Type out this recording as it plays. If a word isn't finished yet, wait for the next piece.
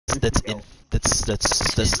that's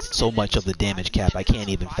so much of the damage cap. I can't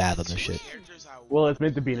even fathom this shit. Well, it's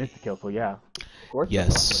meant to be an insta-kill, so yeah. Of course.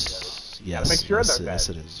 Yes, make sure yes,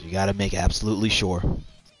 it is. You gotta make absolutely sure.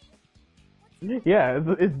 Yeah,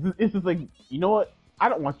 it's just like, you know what? I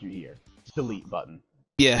don't want you here. Delete button.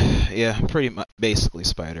 Yeah, pretty much, basically,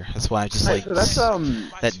 Spider. That's why I just like so that's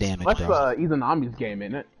that damage, that's bro. Izanami's game,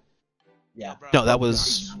 isn't it? Yeah. No, that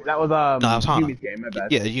was that was Hana. Yumi's game. My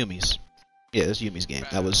bad. Yeah, Yumi's. Yeah, it's Yumi's game.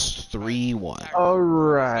 That was 3-1.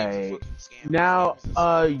 Alright. Now,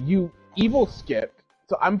 you evil skipped.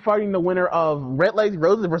 So I'm fighting the winner of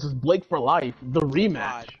RedlykeRozes versus Blake for Life, the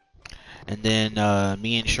rematch. And then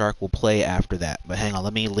me and Shark will play after that. But hang on,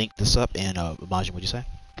 let me link this up. And Majin, what'd you say?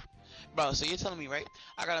 Bro, so you're telling me, right?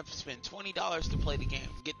 I gotta spend $20 to play the game,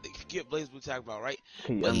 get BlazeBlue tag bro, right?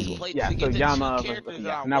 But yeah, so Yama.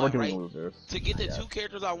 Yeah, now we're doing losers. To get the two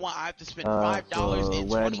characters I want, I have to spend $5 and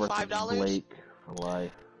 $25.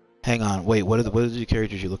 Life. Hang on, wait. What are the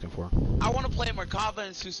characters you're looking for? I want to play Merkava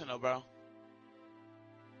and Susanoo, bro.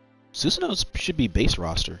 Susanoo should be base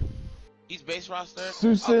roster. He's base roster.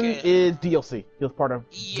 Susan is DLC. He was part of.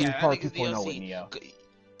 Yeah, part I think it's DLC. With Neo.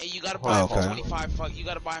 And you gotta buy him for $25. You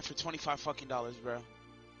gotta buy him for $25 fucking dollars, bro.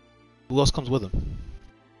 Who else comes with him?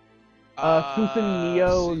 Susan,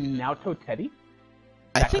 Neo, Naoto, Teddy.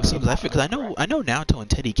 I think so, because I know Naoto and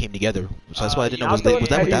Teddy came together, so that's why I didn't know was that with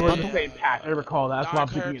that bundle. I recall that. That's why I'm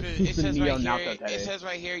thinking it's Susan, Neo, Naoto, Teddy. It says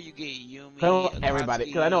right here you get Yumi. So everybody,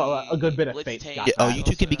 because I know a good bit of Fate. Oh, you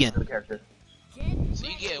two can begin. So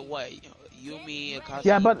you get what? Yumi, Akashi,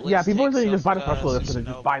 yeah, but yeah, people are saying Blitz, just buy the special edition and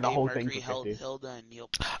just buy the whole thing for 50.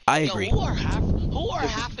 I agree. Who are half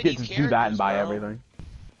of these characters? Do that and buy everything.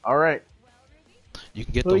 All right. You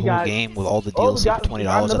can get the whole game with all the DLC for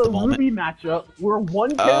 $20 at the moment. Ruby matchup. We're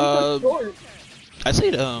one character short. I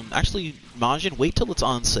say, actually, Majin, wait till it's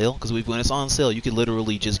on sale, because when it's on sale, you can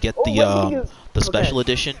literally just get the special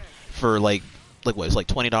edition for like what? It's like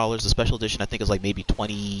 $20. The special edition, I think, is like maybe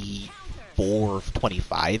 24,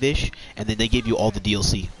 25-ish, and then they give you all the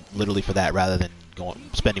DLC literally for that, rather than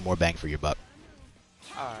spending more bang for your buck.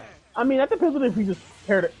 Alright. I mean, that depends on if you just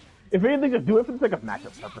care to. If anything, just do it for the sake of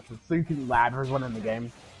matchup purposes, so you can lag everyone in the game,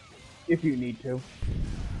 if you need to.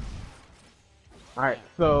 Alright,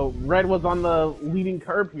 so Red was on the leading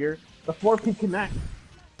curve here. The 4P connect.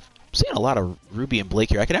 I'm seeing a lot of Ruby and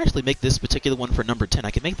Blake here. I could actually make this particular one for number 10. I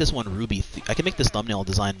can make this one Ruby. I can make this thumbnail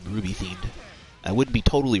design Ruby themed. I wouldn't be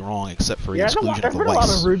totally wrong, except for the exclusion of the Weiss. There's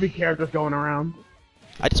a lot of Ruby characters going around.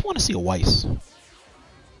 I just want to see a Weiss.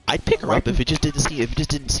 I'd pick her up if it just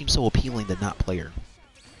didn't seem so appealing to not play her.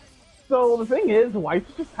 So the thing is, Weiss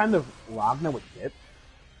is just kind of Ragna with hits.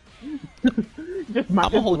 I'm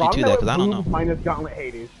gonna hold you to that because I don't know. Minus Gauntlet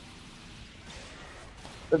Hades.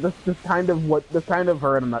 That's just kind of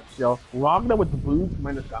her in a nutshell. Ragna with the boost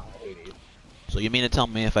minus Gauntlet Hades. So you mean to tell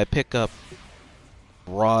me if I pick up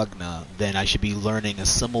Ragna, then I should be learning a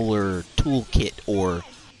similar toolkit or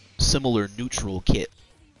similar neutral kit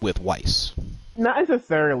with Weiss? Not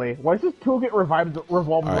necessarily. Weiss's toolkit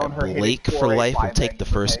revolves around her. Blake for Life will take the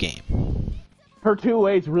first game. Her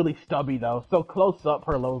 2A's really stubby though, so close up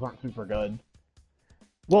her lows aren't super good.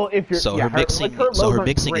 Well, if you're her mixing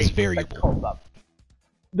is variable.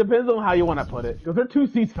 Depends on how you want to put it, because her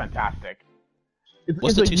 2C's fantastic.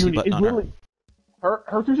 What's the 2C button on her?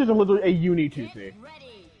 Her 2C is literally a uni 2C.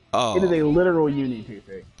 Oh. It is a literal uni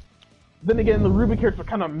 2C. Then again, the Ruby characters are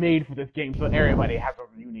kind of made for this game, so everybody has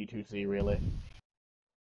a uni 2C, really.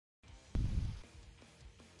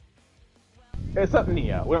 Except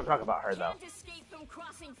Neo. We don't talk about her, though.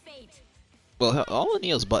 Well, all of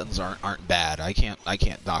Neo's buttons aren't bad. I can't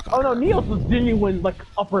knock on her. Oh no, Neo's a genuine, like,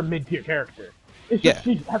 upper mid-tier character. It's just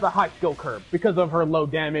she has a high skill curve because of her low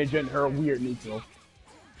damage and her weird neutral.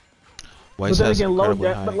 Weiss but then again,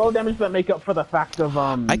 low damage doesn't make up for the fact of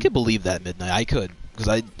I could believe that, Midnight. I could,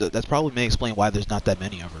 because that's probably may explain why there's not that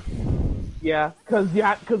many of her. Yeah, because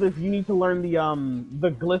if you need to learn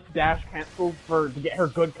the glyph dash cancel to get her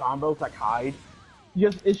good combos like Hyde, you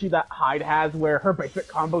just issue that Hyde has where her basic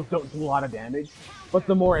combos don't do a lot of damage, but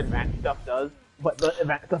the more advanced stuff does. But the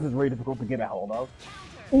advanced stuff is really difficult to get a hold of.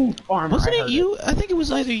 Ooh, armor. Wasn't it you? I think it was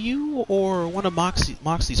either you or one of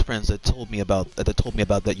Moxie's friends that told me about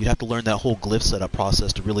that. You'd have to learn that whole glyph setup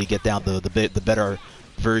process to really get down the better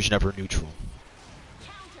version of her neutral.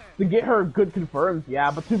 To get her good confirms,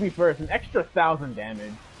 yeah, but to be fair, it's an extra 1,000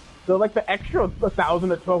 damage. So like the extra 1,000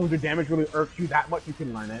 to 1,200 damage really irks you that much, you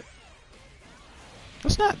can learn it.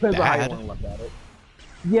 That's not Depends bad. on how you want to look at it.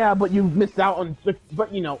 Yeah, but you missed out on.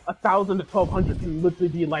 But you know, 1,000 to 1,200 can literally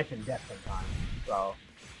be life and death sometimes. So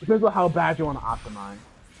depends on how bad you want to optimize.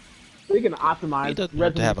 They can optimize. He doesn't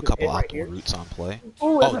have to have a couple right optimal here. routes on play.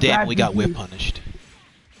 Ooh, Oh damn, we got whip whip punished.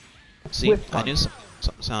 See, Whip I knew punish.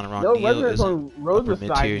 something sounded wrong. No, Neo Resonance isn't on upper Rose's mid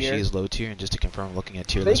side tier, here. she is low tier, and just to confirm, looking at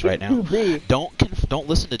tier They lists right get now. 2B. Don't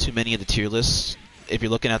listen to too many of the tier lists. If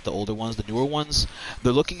you're looking at the older ones, the newer ones,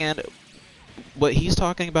 they're looking at what he's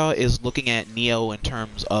talking about is looking at Neo in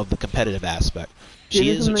terms of the competitive aspect. She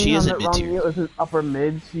is in mid tier. Neo is upper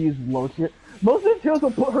mid. She's low tier. Most of the tiers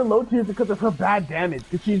will put her low tier because of her bad damage.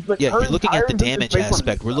 Because she's like, Yeah, her you're looking at the entire damage based on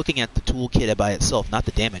aspect. We're looking at the toolkit by itself, not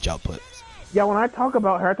the damage output. Yeah, when I talk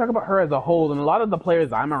about her, I talk about her as a whole, and a lot of the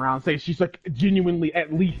players I'm around say she's like genuinely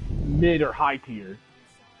at least mid or high tier.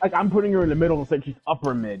 Like I'm putting her in the middle and saying she's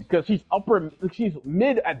upper mid because she's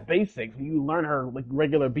mid at basics. You learn her like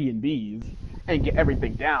regular B&Bs and get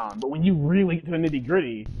everything down. But when you really get to the nitty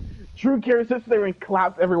gritty, true character sits there and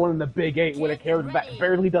claps everyone in the big 8 with a character that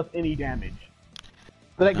barely does any damage.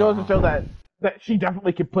 So that goes to show that she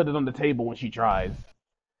definitely can put it on the table when she tries.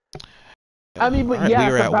 I mean, but right, yeah,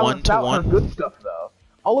 we are to at balance out 1-1. her good stuff though.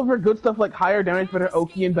 All of her good stuff like higher damage, better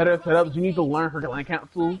Oki, and better setups. You need to learn her land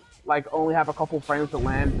cancels. Like only have a couple frames to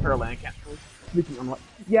land per land cancel.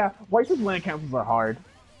 Yeah, White's land cancels are hard.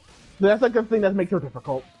 So that's like the thing that makes her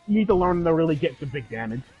difficult. You need to learn to really get the big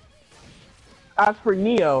damage. As for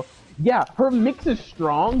Neo, yeah, her mix is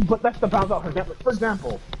strong, but that's to balance out her damage. For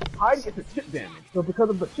example, Hyde gets a chip damage, so because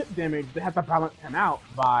of the chip damage, they have to balance him out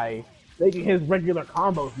by making his regular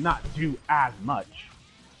combos not do as much.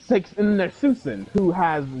 And then there's Susan, who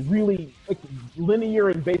has really like, linear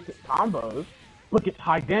and basic combos, but gets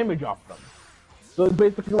high damage off them. So it's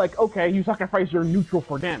basically like, okay, you sacrifice your neutral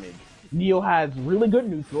for damage. Neo has really good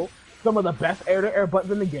neutral, some of the best air-to-air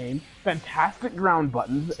buttons in the game, fantastic ground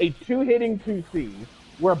buttons, a 2-hitting 2C,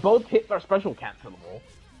 where both hits are special cancelable,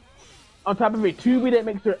 on top of a 2B that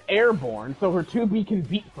makes her airborne, so her 2B can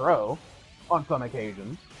beat throw on some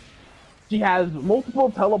occasions. She has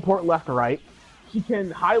multiple teleport left-right, she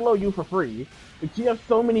can high-low you for free, and she has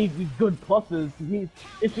so many good pluses,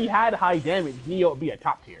 if she had high damage, Neo would be a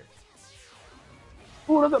top tier.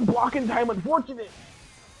 Ooh, doesn't block in time, unfortunate!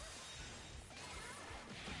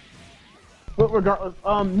 But regardless,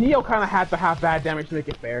 Neo kind of had to have bad damage to make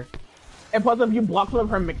it fair. And plus, if you block some of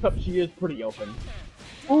her mix-up, she is pretty open.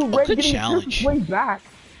 Ooh, Red getting challenge. Swing back.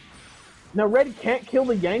 Now, Red can't kill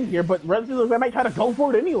the Yang here, but Red might try to go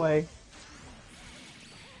for it anyway.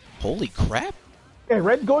 Holy crap! Yeah,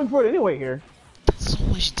 Red's going for it anyway here. That's so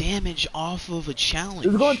much damage off of a challenge.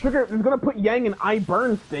 It's going to put Yang in I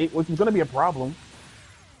burn state, which is going to be a problem.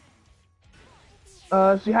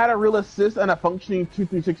 She had a real assist and a functioning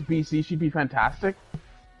 236 BC. She'd be fantastic.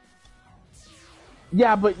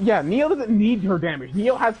 Yeah, but yeah, Neo doesn't need her damage.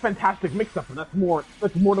 Neo has fantastic mix-up, and that's more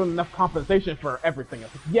than enough compensation for everything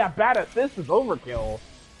else. Yeah, bad assist is overkill,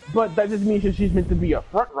 but that just means that she's meant to be a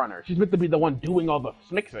front runner. She's meant to be the one doing all the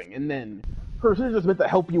mixing, and then her assist is meant to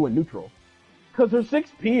help you in neutral. Because her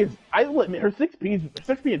 6P is, I will admit, her 6P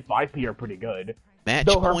and 5P are pretty good. Match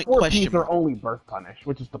though her point 4Ps are only burst punish,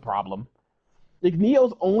 which is the problem. Like,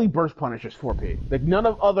 Neo's only burst punish is 4P. Like, none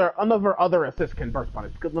of her other assists can burst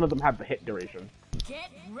punish, because none of them have the hit duration. Get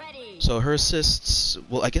ready. So her assists,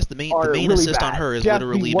 well, I guess the main really assist bad. on her is She has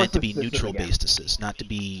literally the meant to worst be assist in the neutral-based assists, not to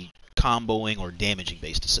be comboing or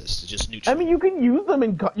damaging-based assists. It's just neutral. I mean, you can use them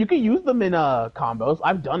in combos.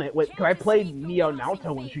 I've done it. Cause I played Neo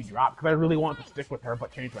Naoto when she dropped, because I really wanted to stick with her,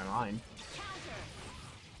 but changed my mind.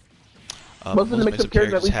 Most of the mix-up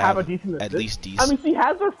characters at least have a decent assist. At least decent. I mean, she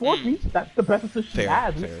has her 4P. That's the best assist she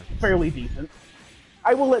has. It's fairly decent.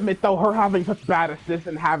 I will admit, though, her having such bad assists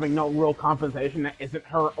and having no real compensation that isn't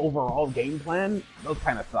her overall game plan, those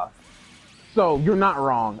kind of suck. So, you're not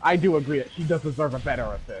wrong. I do agree that she does deserve a better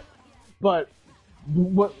assist. But,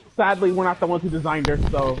 sadly, we're not the ones who designed her,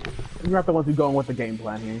 so we're not the ones who go in with the game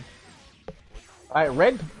plan here. Alright,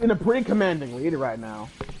 Red's in a pretty commanding lead right now.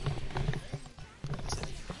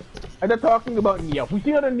 And they're talking about Neo. If we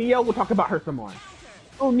see other Neo, we'll talk about her some more.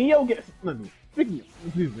 Oh, Neo gets...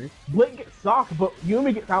 Excuse me. Blake gets socked, but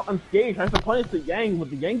Yumi gets out unscathed. Tries to punish the Yang, but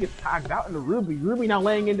the Yang gets tagged out into Ruby. Ruby now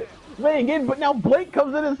laying in, but now Blake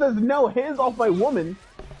comes in and says, no, hands off my woman.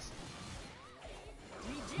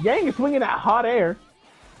 Yang is swinging at hot air.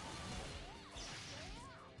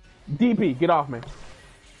 DP, get off me.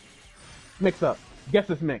 Mix up. Guess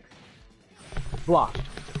this mix. Block.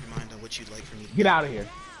 Remind of what you'd like from me. Get out of here.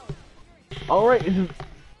 Alright, it's just...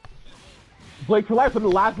 Blake for life for the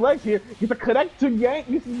last legs here. Gets a connect to Yang.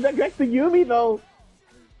 Gets a connect to Yumi though.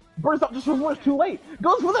 Bursts up just before it's too late.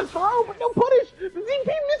 Goes for the throw, but no punish. The DP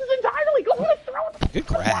misses entirely. Goes for the throw. Good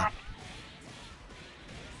grab.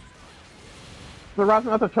 So Ross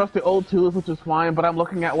not to trust the old tools, which is fine, but I'm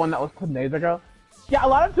looking at one that was 10 days ago. Yeah, a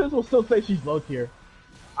lot of tiers will still say she's low tier.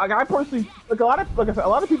 Like I personally, like I said, a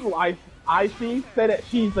lot of people I see say that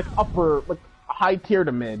she's like upper, like high tier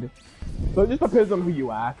to mid. So it just depends on who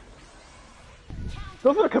you ask.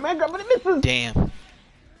 Goes for the command grab, but it misses. Damn.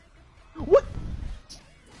 What?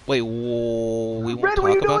 Wait, whoa, we won't Red, talk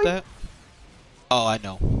what are you about doing? that? Oh, I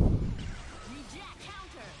know.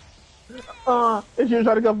 If you're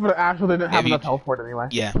trying to go for the actual, they didn't have Maybe enough health for it anyway.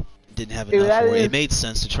 Yeah, didn't have enough for it. It made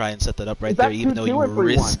sense to try and set that up right there, even though you were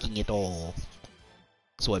risking it all.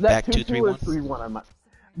 So what, back 2-3-1? 3-1.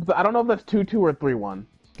 I don't know if that's 2-2 or 3-1.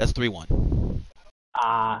 That's 3-1.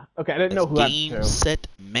 Ah, okay, I didn't know who that's to. Game, set,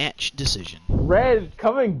 match decision. Red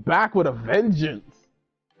coming back with a vengeance.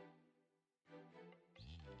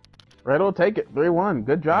 Red will take it. 3-1.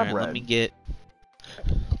 Good job, Right, Red. let me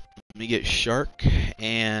get Shark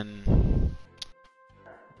and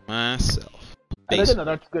myself. I think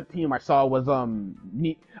another good team I saw was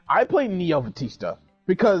I played Neo Batista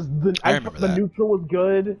because the neutral was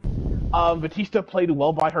good. Batista played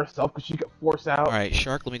well by herself because she could force out. All right,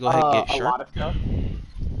 Shark. Let me go ahead and get Shark. A lot of stuff.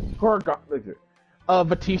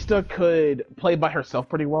 Batista could play by herself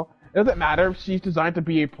pretty well. It doesn't matter if she's designed to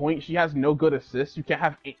be a point. She has no good assists. You can't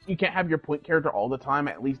have your point character all the time.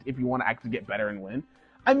 At least if you want to actually get better and win.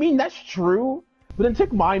 I mean that's true. But then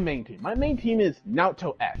take my main team. My main team is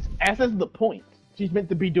Naoto S. S is the point. She's meant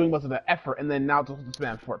to be doing most of the effort, and then Naoto's supposed to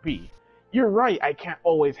spam 4P. You're right. I can't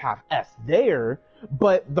always have S there,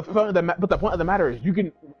 but the point of the matter is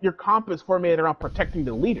your comp is formulated around protecting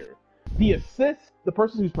the leader. The assist, the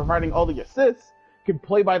person who's providing all the assists, can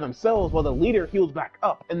play by themselves while the leader heals back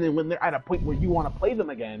up, and then when they're at a point where you want to play them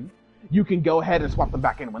again, you can go ahead and swap them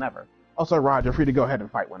back in whenever. Also, Rod, you're free to go ahead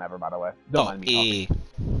and fight whenever, by the way. Don't mind me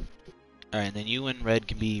talking. Alright, and then you and Red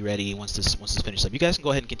can be ready once this finishes up. You guys can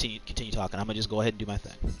go ahead and continue talking. I'm gonna just go ahead and do my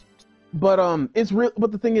thing. But it's real.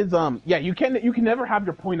 But the thing is, yeah, you can never have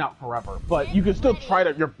your point out forever, but you can still try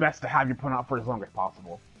your best to have your point out for as long as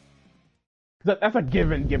possible. That's a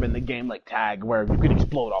given the game like tag where you can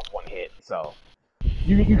explode off one hit. So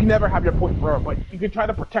you can never have your point forever, but you can try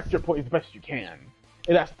to protect your point as best you can.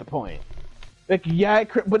 And that's the point. Like yeah,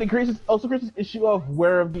 but it also creates this issue of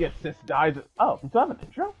where the assist dies. Oh, we still have an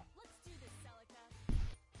intro?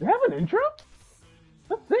 They have an intro?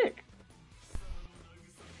 That's sick.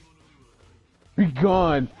 Be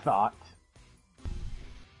gone, thought.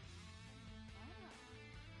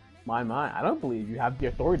 My, I don't believe you have the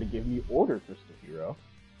authority to give me orders, Mr. Hero.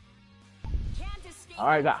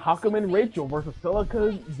 Alright, got Hakum and Rachel versus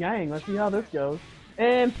Silica Yang. Let's see how this goes.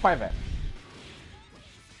 And 5X.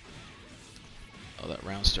 Oh, that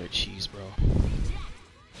round start cheese, bro.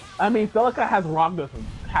 I mean, Silica has Ragna's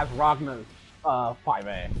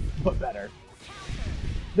 5A, but better.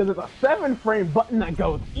 There's a 7-frame button that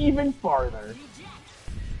goes even farther.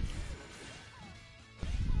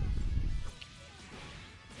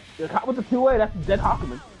 You're caught with the 2A, that's dead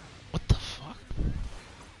Hakuman. What the fuck?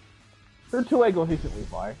 Her 2A goes decently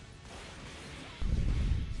far.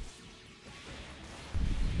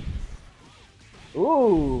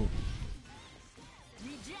 Ooh.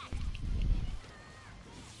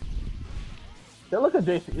 Look at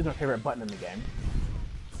JC is my favorite button in the game.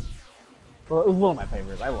 Well, it was one of my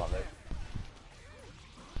favorites. I love it.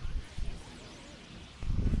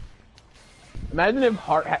 Imagine if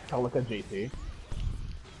Heart had Celica JC.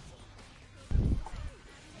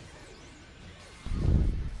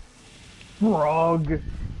 Frog.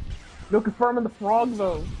 No confirming the frog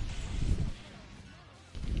though.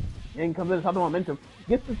 And comes in this other momentum.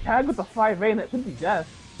 Gets the tag with the 5A and that should be death.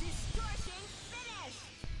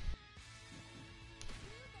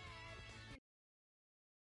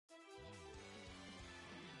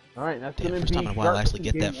 Alright, that's gonna be first time in a while I actually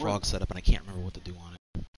get that frog set up and I can't remember what to do on it.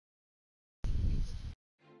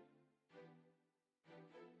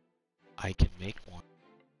 I can make one.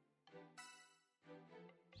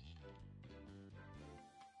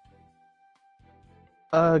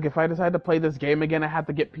 If I decide to play this game again, I have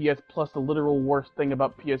to get PS Plus. The literal worst thing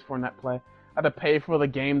about PS4 Net Play. I had to pay for the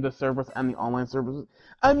game, the service, and the online services.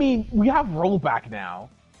 I mean, we have rollback now,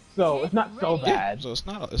 so it's not so bad. Yeah, so it's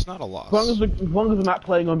not a loss. As long as we're not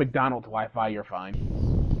playing on McDonald's Wi-Fi, you're fine.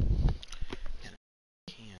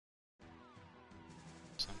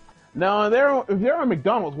 No, if they're on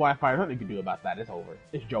McDonald's Wi-Fi, there's nothing you can do about that. It's over.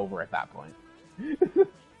 It's Jover at that point.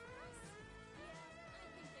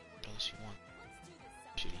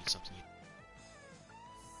 Should eat something.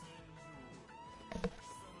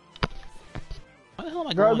 Why the hell am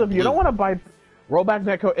I Girls, going if you don't want to buy rollback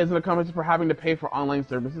netcode isn't a compensation for having to pay for online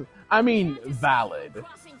services. I mean, valid.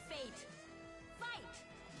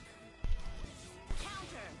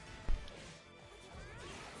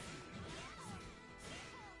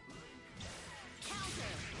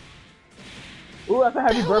 Ooh, that's a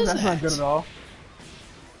heavy burp. is That's not that? good at all.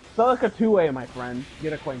 So like a two-way, my friend.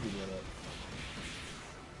 Get acquainted with it.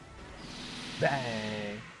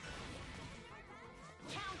 Bang.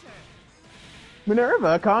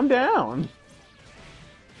 Minerva, calm down.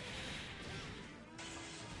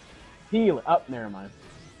 Heal it. Up, never mind.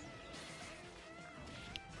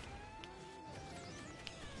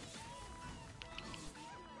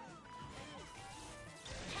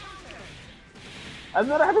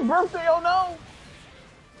 Another happy birthday, oh no!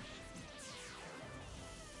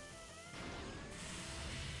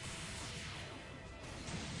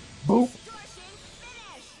 Boop.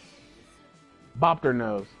 Bopped her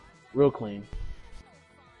nose. Real clean.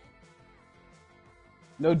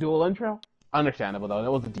 No dual intro? Understandable though,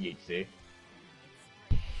 that was a DHC.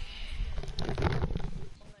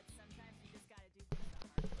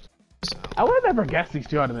 I would have never guessed these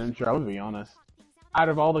two had an intro, I'm gonna be honest. Out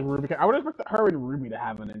of all the Ruby, I would have expected her and Ruby to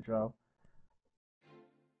have an intro.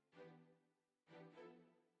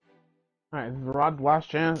 Alright, this is Rod's last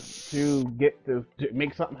chance to get to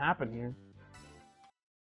make something happen here.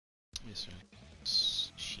 Yes, sir.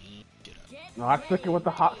 Get up. No, hot sticking with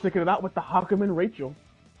the sticking it out with the Hakum and Rachel.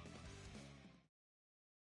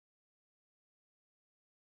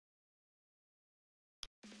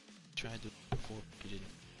 Tried to do it before, but you didn't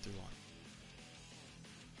through on.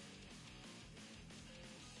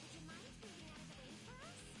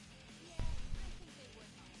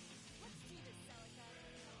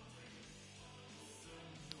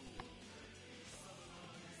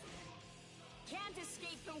 Can't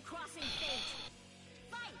escape from crossing fate.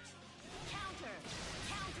 Fight! Counter!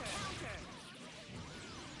 Counter!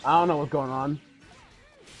 Counter! I don't know what's going on.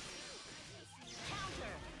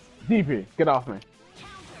 Counter! DP, get off me.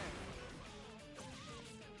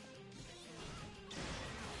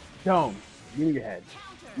 Don't. Give me your head.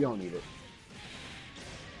 You don't need it.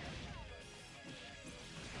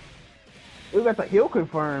 We got the heal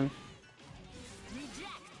confirmed. Reject!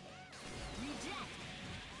 Reject!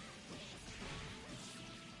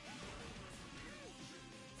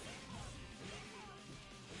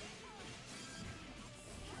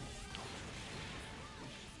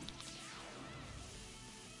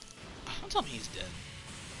 Don't tell me he's dead.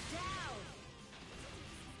 Down!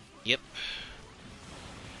 Yep.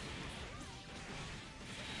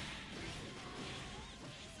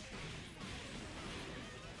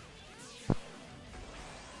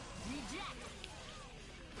 Reject!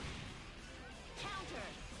 Counter!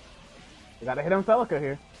 We gotta hit on Celica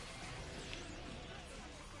here.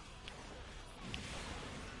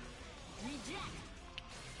 Reject!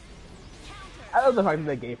 Counter! I love the fact that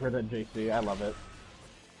they gave her that JC. I love it.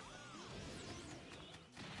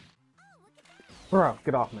 Bro,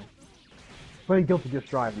 get off me. Playing guilty gear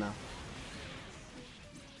strive now.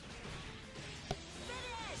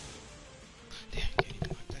 Damn, can't even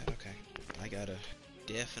like that. Okay. I gotta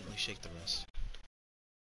definitely shake the rest.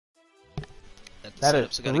 That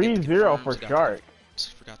is 3-0 for Shark.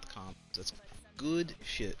 Forgot the comp. That's good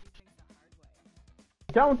shit.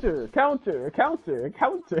 Counter, counter, counter,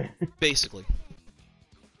 counter. Basically.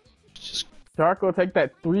 Just Shark will take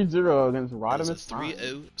that 3-0 against it's a Rodimus Prime.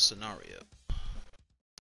 3-0 scenario.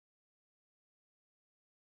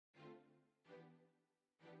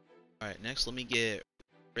 Alright, next let me get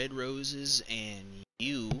RedlykeRozes and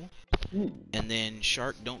you. And then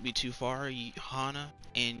Shark, don't be too far, Hana,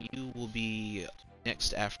 and you will be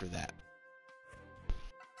next after that.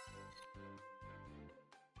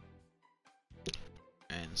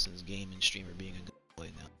 And since game and stream are being a good play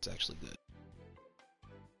now, it's actually good.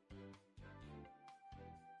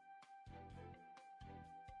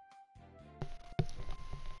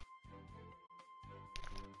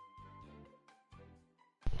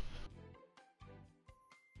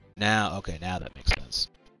 Now, okay, now that makes sense.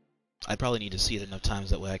 I probably need to see it enough times,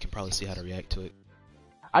 that way I can probably see how to react to it.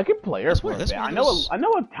 I can play her That's for weird, a that's bit. one I of know those- I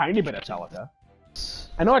know a tiny bit of Celica.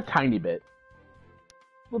 I know a tiny bit.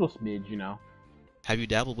 Little smidge, you know. Have you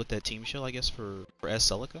dabbled with that team show, I guess, for S.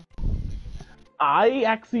 Celica? I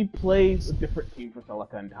actually play a different team for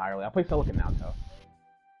Celica entirely. I play Celica Naoto.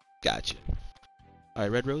 Gotcha.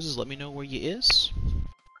 Alright, RedlykeRozes, let me know where you is.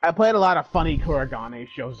 I played a lot of funny Kuragane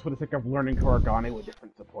shows for the sake of learning Kuragane with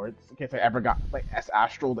different supports, in case I ever got like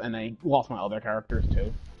S-Astraled and I lost my other characters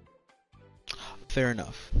too. Fair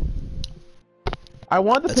enough. I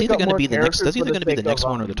wanted to That's pick either up going to more be the next. characters That's for either going to be the sake next of,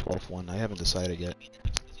 one or the 12th one. I haven't decided yet.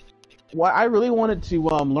 Well, I really wanted to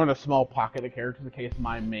learn a small pocket of characters in case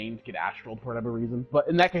my mains get astraled for whatever reason. But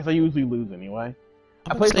in that case, I usually lose anyway.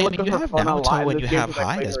 I'm played saying, Celica you for have fun a lot Naruto in and this you game have because I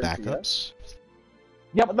Hyde played as her in CS. backups.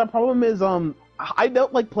 Yeah, but the problem is, I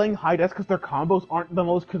don't like playing Hyde S because their combos aren't the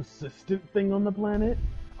most consistent thing on the planet.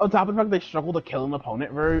 On top of the fact they struggle to kill an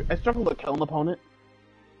opponent, I struggle to kill an opponent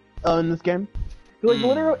in this game. So, like, the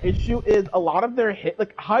literal issue is a lot of their hit,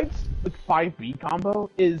 like, Hyde's like, 5B combo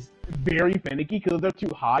is very finicky, because if they're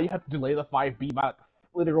too high, you have to delay the 5B by, like,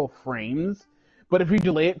 literal frames. But if you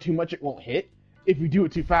delay it too much, it won't hit. If you do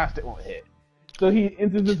it too fast, it won't hit. So he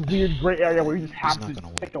enters this weird gray area where you just have to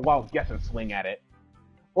take a wild guess and swing at it.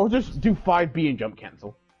 Or just do 5B and jump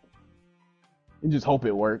cancel. And just hope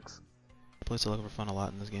it works. I played Celica for fun a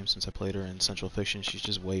lot in this game since I played her in Central Fiction. She's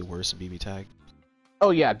just way worse in BBTAG. Oh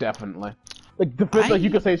yeah, definitely. Like, like you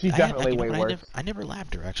could say she's definitely way worse. I never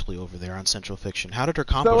labbed her actually over there on Central Fiction. How did her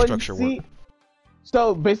combo structure work?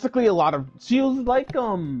 So basically she was like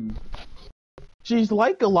she's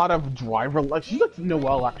like a lot of driver, like she's like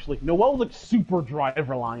Noelle actually. Noelle was like super drive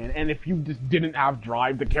reliant, and if you just didn't have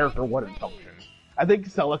drive, the character wouldn't function. I think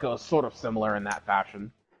Celica is sort of similar in that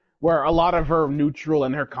fashion, where a lot of her neutral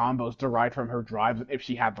and her combos derived from her drives if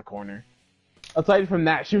she had the corner. Aside from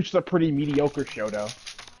that, she was just a pretty mediocre Shoto.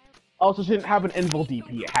 Also, she didn't have an invul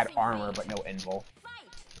DP, it had armor but no invul.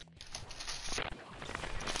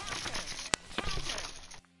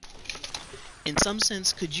 In some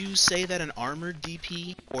sense, could you say that an armored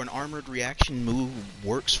DP or an armored reaction move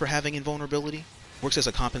works for having invulnerability? Works as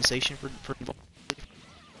a compensation for invulnerability?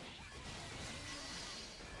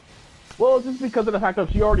 Well, it's just because of the fact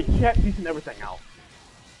that she had decent everything else.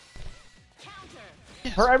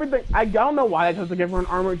 Yes. Her everything, I don't know why I chose to give her an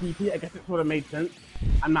armored DP. I guess it sort of made sense.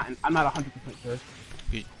 I'm not 100% sure.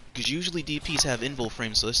 Because usually DPs have invul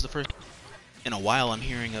frames, so this is the first in a while I'm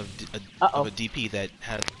hearing of a DP that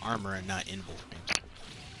has armor and not invul frames.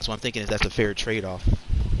 So I'm thinking that's a fair trade-off.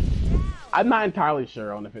 I'm not entirely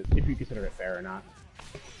sure on if you consider it fair or not.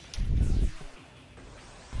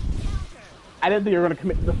 I didn't think you were going to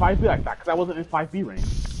commit to the 5B like that, because I wasn't in 5B range.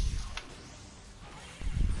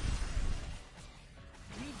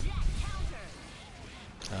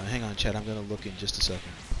 Hang on, Chad, I'm going to look in just a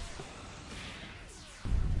second.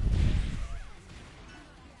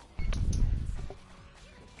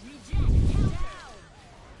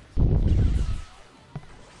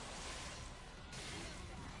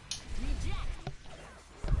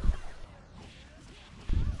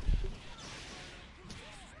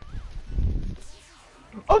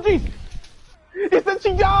 Oh jeez! It said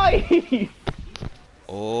she died!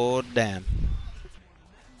 Oh, damn.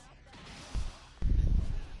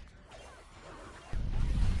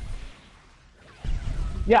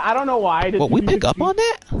 Yeah, I don't know why. Well, we pick up on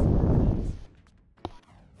that?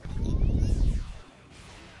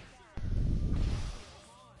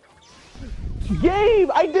 Gabe,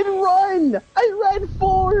 I didn't run! I ran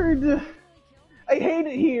forward! I hate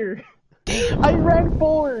it here. I ran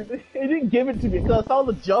forward. It didn't give it to me because I saw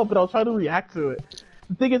the jump and I was trying to react to it.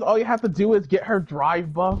 The thing is, all you have to do is get her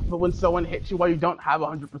drive buff, but when someone hits you while you don't have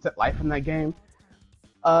 100% life in that game,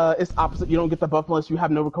 it's opposite. You don't get the buff unless you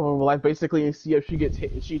have no recoverable life. Basically, you see if she gets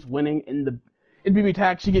hit and she's winning in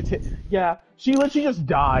BBTAG, she gets hit. Yeah, she literally just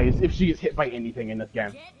dies if she gets hit by anything in this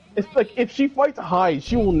game. It's like, if she fights Hyde,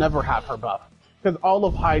 she will never have her buff. Because all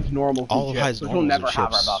of Hyde's normal so she'll never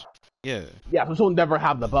have her buff. Yeah. Yeah, so she'll never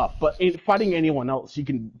have the buff. But in fighting anyone else, she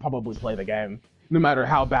can probably play the game, no matter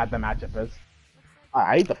how bad the matchup is.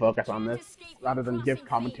 I hate to focus on this, rather than give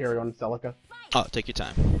commentary on Celica. Oh, take your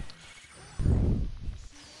time.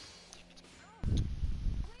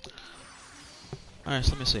 Alright,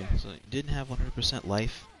 so let me see. So, you didn't have 100%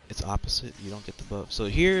 life. It's opposite. You don't get the buff. So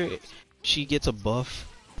here, she gets a buff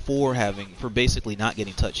for basically not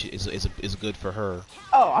getting touched is good for her.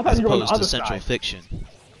 Oh, I thought you were on the opposed other to Central side. Fiction,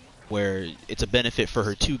 where it's a benefit for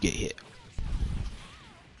her to get hit.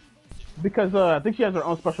 Because I think she has her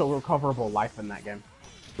own special recoverable life in that game.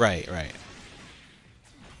 Right, right.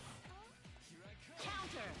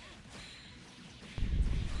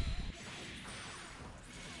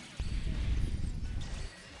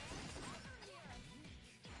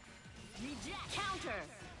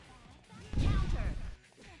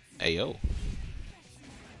 Ayo.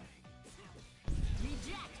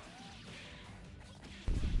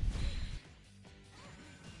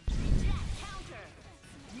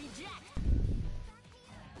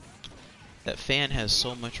 That fan has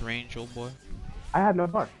so much range, old boy. I had no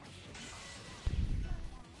bar.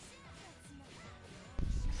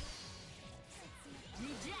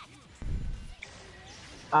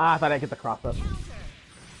 Ah, I thought I'd get the cross up.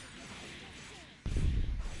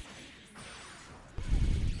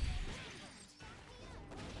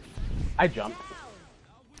 I jumped.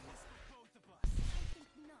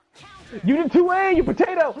 You did 2A, you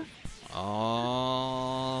potato!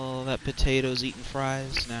 Oh, that potato's eating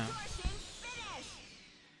fries now.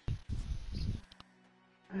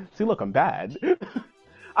 See, look, I'm bad.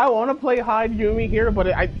 I want to play Hyde Yumi here, but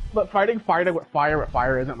fighting fire with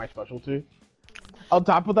fire isn't my specialty. On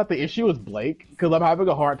top of that, the issue is Blake, because I'm having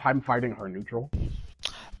a hard time fighting her neutral.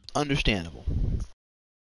 Understandable.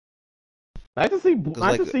 Nice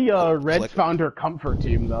to see Red found her comfort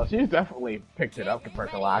team though. She's definitely picked it up compared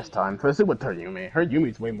to last time, especially with her Yumi. Her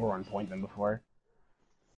Yumi's way more on point than before.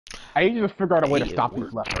 I need to figure out a way to stop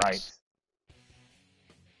these left rights.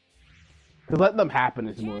 Because letting them happen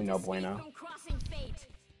is really no bueno. From crossing fate.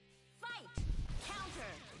 Fight.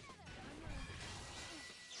 Counter.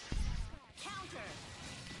 Counter.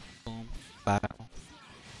 Boom, bow,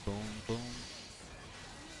 boom, boom.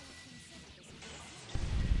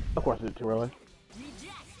 Of course, it's too early.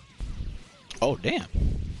 Reject. Oh, damn.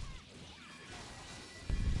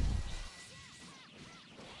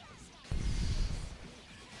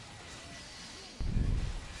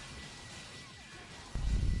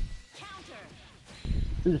 Counter.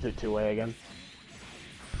 You just did two-way again.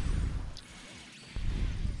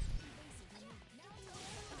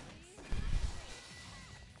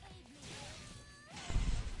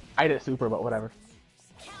 I did super, but whatever.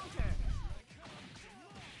 Counter.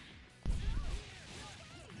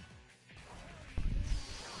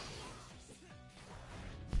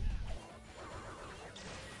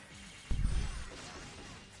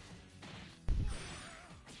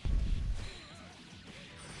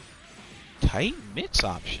 Tight mix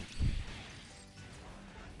option.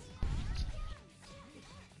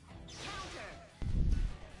 Counter.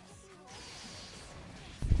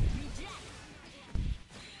 Reject.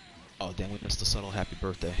 Oh, damn, we missed the subtle happy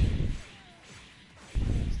birthday.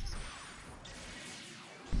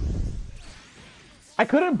 I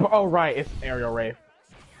couldn't. Oh right, it's aerial rave.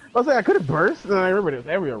 I was like, I could have burst, and then I remembered it was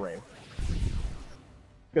aerial rave.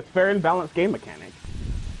 It's fair and balanced game mechanic.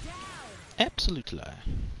 Down. Absolute lie.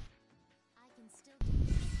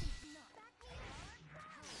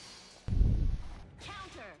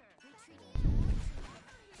 Counter.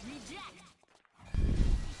 Reject.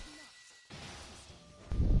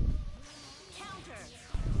 Counter.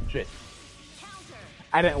 Shit. Counter.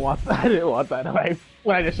 I didn't want that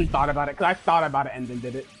when I initially thought about it, because I thought about it and then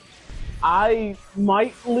did it. I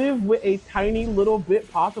might live with a tiny little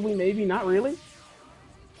bit, possibly, maybe, not really.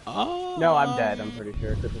 Oh. No, I'm dead, I'm pretty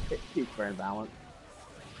sure, because it keeps fair and balanced.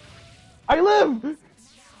 I live! Reject.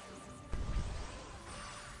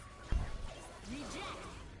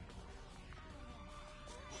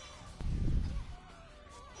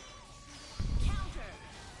 Counter.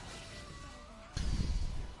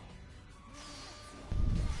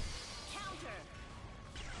 Counter.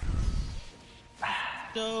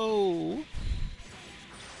 No.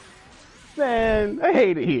 Man, I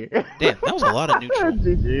hate it here. Damn, that was a lot of neutral.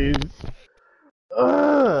 GG's.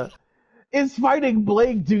 Ugh. It's fighting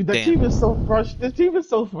Blake, dude. That Damn. team is so This team is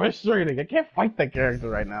so frustrating. I can't fight that character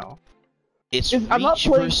right now. I'm not reach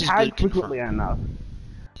playing versus tag good frequently confirmed. enough.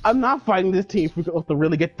 I'm not fighting this team frequently to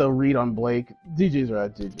really get the read on Blake. GG's,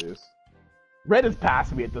 Red. GG's. Red is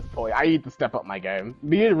past me at this point. I need to step up my game.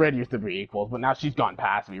 Me and Red used to be equals, but now she's gone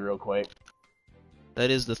past me real quick. That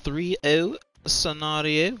is the 3-0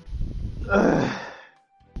 scenario. Ugh.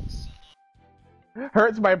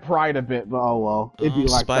 Hurts my pride a bit, but oh well. It'd be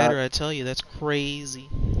like Spider, that. I tell you, that's crazy.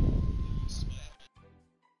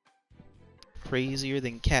 Crazier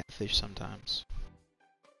than catfish sometimes.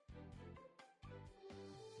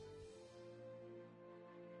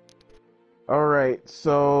 Alright,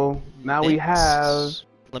 so now we have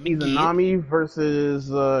Let me get Izanami versus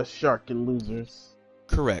Shark and losers.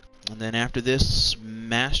 correct. And then after this,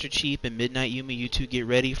 MastrCheap and Midnight Yumi, you two get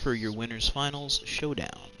ready for your winners finals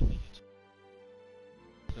showdown.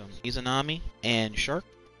 So, Izanami and Shark,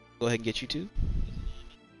 go ahead and get you two.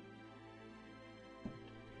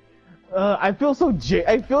 I feel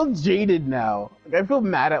I feel jaded now. Like, I feel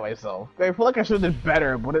mad at myself. I feel like I should have done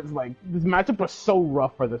better, but it's like this matchup was so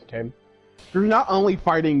rough for this team. You're not only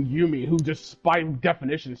fighting Yumi, who just by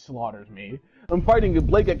definition slaughters me. I'm fighting a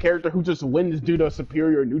Blake, a character who just wins due to a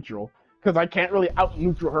superior neutral. Because I can't really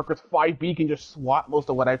out-neutral her, because 5B can just swat most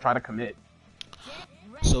of what I try to commit.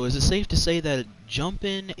 So is it safe to say that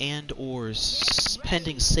jumping and or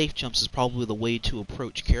pending safe jumps is probably the way to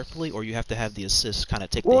approach carefully, or you have to have the assist kind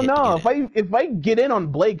of take the hit Well, to get in? if I get in on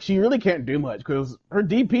Blake, she really can't do much, because her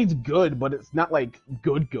DP's good, but it's not, like,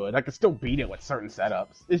 good. I can still beat it with certain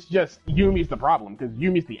setups. It's just Yumi's the problem, because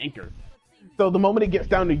Yumi's the anchor. So the moment it gets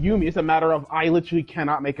down to Yumi, it's a matter of I literally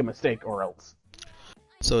cannot make a mistake or else.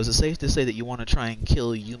 So is it safe to say that you want to try and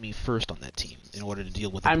kill Yumi first on that team in order to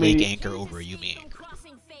deal with a Blake anchor over a Yumi anchor?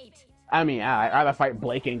 I mean, I'd rather fight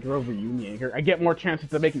Blake anchor over Yumi anchor. I get more chances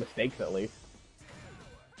to make mistakes at least.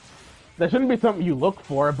 That shouldn't be something you look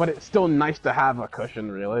for, but it's still nice to have a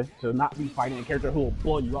cushion, really, to not be fighting a character who will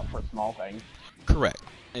blow you up for small things. Correct.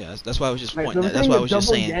 Yeah, that's why I was just Right, pointing. so That's why I was just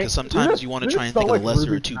double saying, yank- because sometimes you want to try and think of the lesser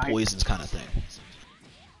Ruby of two tonight. poisons kind of thing.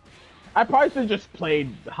 I probably should have just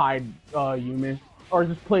played Hyde Yumi, or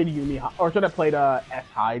just played Yumi, or should have played S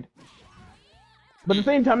Hyde. But at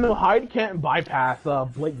the same time, though, Hyde can't bypass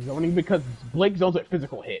Blake zoning because Blake zones with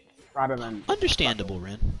physical hits rather than. Understandable,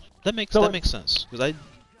 Ren. That makes So- that makes sense because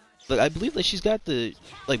I believe that she's got the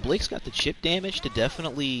Blake's got the chip damage to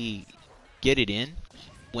definitely get it in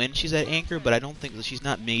when she's at anchor, but I don't think that she's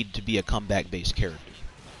not made to be a comeback based character.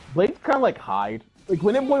 Blake's kind of like Hyde. Like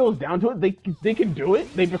when it boils down to it, they can do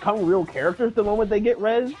it. They become real characters the moment they get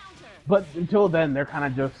res. But until then, they're kind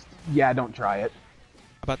of just don't try it.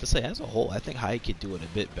 I'm about to say, as a whole, I think Hyde could do it a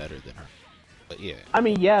bit better than her. But yeah. I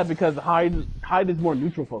mean, because Hyde is more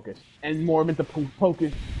neutral focused and more meant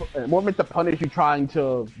to more meant to punish you trying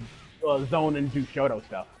to zone and do Shoto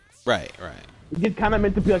stuff. Right. It's kind of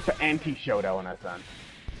meant to be like the anti-Shoto in a sense,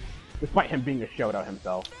 despite him being a Shoto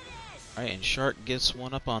himself. Alright, and Shark gets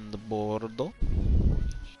one up on the board though.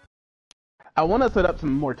 I want to set up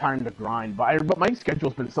some more time to grind, but my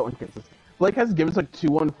schedule's been so inconsistent. Blake has given us like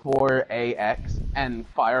 214 AX and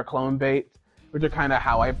Fire Clone baits, which are kind of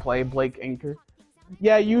how I play Blake Anchor.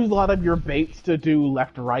 Yeah, use a lot of your baits to do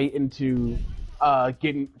left-right into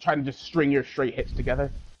trying to just string your straight hits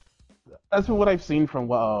together. That's what I've seen from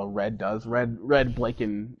what Red does. Red, Blake,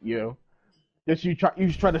 and you. You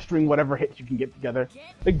just try to string whatever hits you can get together.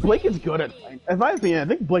 Like Blake is good at, in my opinion, I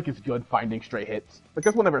think Blake is good finding straight hits. Like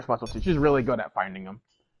that's one of her specialties. She's really good at finding them.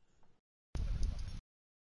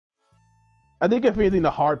 I think if anything,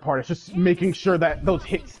 the hard part is just making sure that those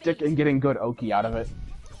hits stick and getting good Oki out of it.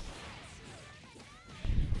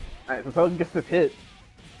 Alright, so Sullivan gets this hit.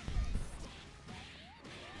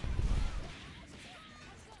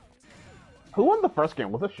 Who won the first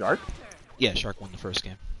game? Was it Shark? Yeah, Shark won the first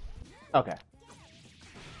game. Okay.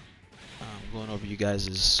 I'm going over you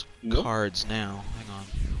guys' cards now. Hang on.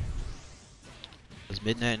 Because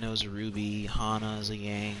Midnight knows a Ruby, Hana is a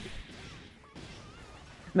Yang.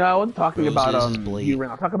 No, I wasn't talking about Roses is Blake. you.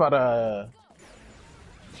 I'll talk about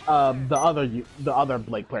the other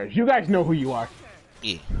Blake players. You guys know who you are.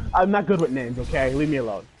 Yeah. I'm not good with names. Okay, leave me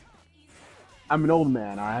alone. I'm an old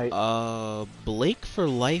man. All right. Blake for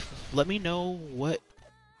life. Let me know what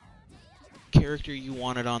character you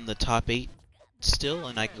wanted on the top 8 still,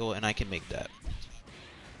 and I can make that.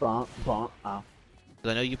 Oh. 'Cause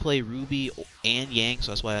I know you play Ruby and Yang,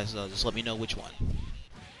 so that's why I said just let me know which one.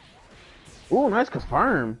 Ooh, nice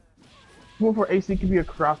confirm. 214 AC can be a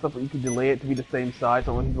cross up, but you can delay it to be the same size.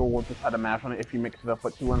 So when people will decide to mash on it if you mix it up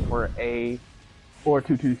with 214A or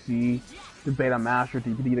 22C to beta mash or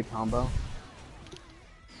DPD to combo.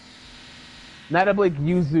 Now that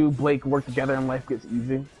Yuzu, Blake work together and life gets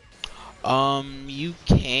easy. You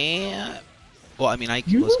can't. Well, I mean,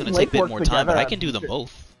 Yuzu it's gonna take a bit work more time, but together I can do them at-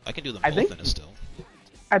 both. I can do them I both think- in a still.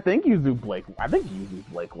 I think Yuzu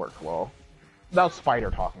Blake works well. That was Spider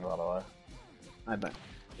talking, by the way. I think.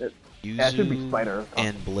 It should be Yuzu Spider.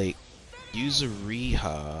 and Blake.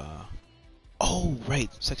 Yuzuriha. Oh, right,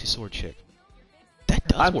 sexy sword chick. That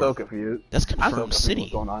does I'm work. so confused. That's I'm so confirmed confused city.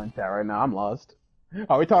 what's going on in chat right now. I'm lost.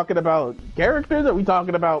 Are we talking about characters? Or are we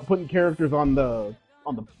talking about putting characters on the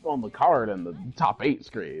card and the top 8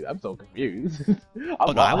 screen? I'm so confused.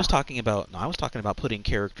 Oh no, I was talking about putting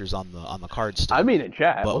characters on the card still. I mean in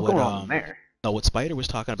chat. But What's going on there? No, what Spider was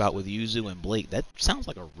talking about with Yuzu and Blake, that sounds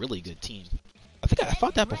like a really good team. I think I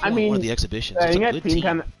fought that before I mean, in one of the exhibitions. I It's think a that good team team.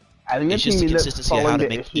 kind of. I think that It's just the team ends up consistency of how following to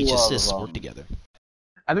the make issue each of, assist work together.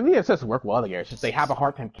 I think the assists work well together. It's just they have a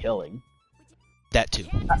hard time killing. That too.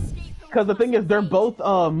 Because the thing is, they're both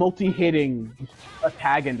multi-hitting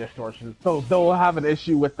tag and distortions, so they'll have an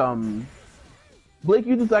issue with Blake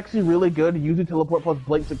uses actually really good. Using teleport plus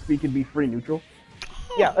Blake 6 can be free neutral.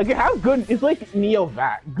 Yeah, like it has good. It's like Neo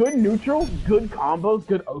Vat. Good neutral, good combos,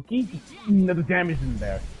 good Oki. The damage isn't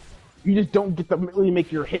there. You just don't get to really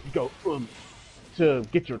make your hit go to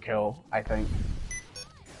get your kill. I think.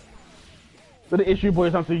 But the issue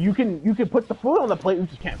boils down to you can put the food on the plate, you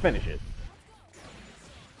just can't finish it.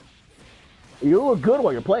 You look good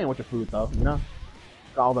while you're playing with your food, though. You know,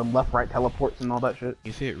 all them left-right teleports and all that shit.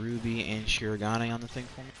 You fit Ruby and Shirogane on the thing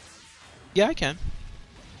for me? Yeah, I can.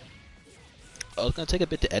 Oh, it's gonna take a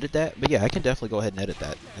bit to edit that, but yeah, I can definitely go ahead and edit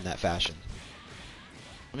that in that fashion.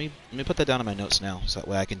 Let me put that down in my notes now, so that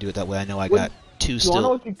way I can do it. That way I know I got 2 You still. wanna know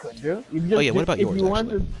what you could do? You just, Oh yeah, what about yours? If you want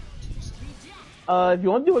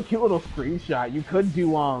to do a cute little screenshot, you could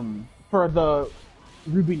do for the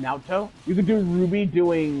Ruby Naoto. You could do Ruby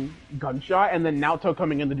doing Gunshot, and then Naoto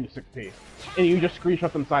coming in to do 6P. And you just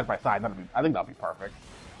screenshot them side by side. I think that'd be perfect.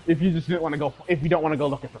 If you just didn't want to go, if you don't want to go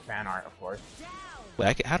looking for fan art, of course.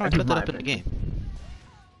 Wait, how do I put that up in the game?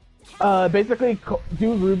 Basically,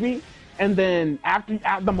 do Ruby, and then at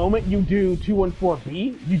the moment you do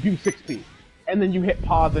 214B, you do 6P. And then you hit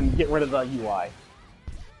pause and get rid of the UI.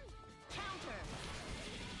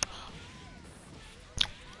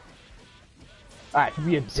 Alright, to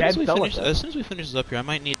be a dead As soon as we finish this up here, I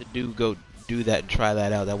might need to go do that and try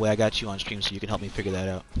that out. That way I got you on stream so you can help me figure that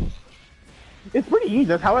out. It's pretty easy.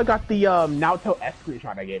 That's how I got the Naoto S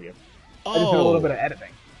screenshot I gave you. I just did a little bit of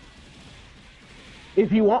editing.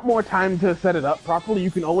 If you want more time to set it up properly,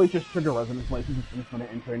 you can always just trigger resonance places and finish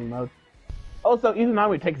it in training mode. Also,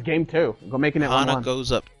 Izanami takes game 2. Go making it 1-1. Hana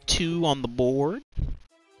goes up 2 on the board.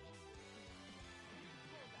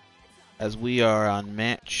 As we are on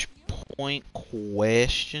match point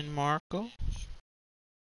question marko.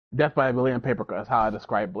 Death by a Billion Paper is how I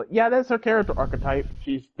describe it. Yeah, that's her character archetype.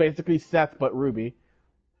 She's basically Seth but Ruby.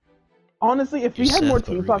 Honestly, if we had more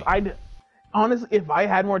team slots, if I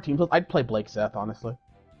had more team slots, I'd play Blake Seth, honestly.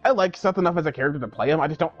 I like Seth enough as a character to play him, I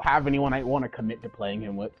just don't have anyone I want to commit to playing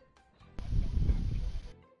him with.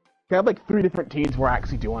 I have like 3 different teams where I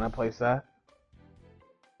actually do want to play Seth.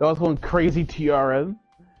 There was one crazy TRN.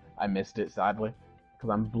 I missed it, sadly. Because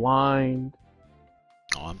I'm blind.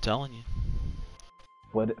 Oh, I'm telling you.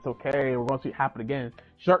 But it's okay. We're going to see it happen again.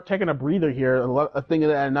 Shark taking a breather here. A thing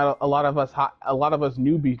that not a lot of us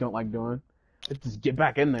newbies don't like doing. Let's just get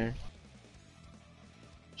back in there.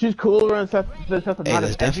 She's cooler and Seth. Hey,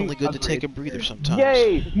 that's definitely good to take a breather sometimes.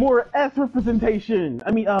 Yay! More S representation.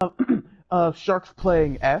 I mean, Sharks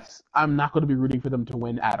playing S. I'm not going to be rooting for them to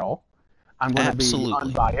win at all. I'm going to be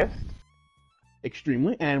unbiased.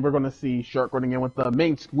 Extremely, and we're going to see Shark running in with the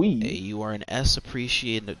main squeeze. Hey, you are an S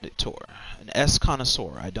appreciator, an S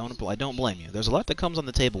connoisseur. I don't blame you. There's a lot that comes on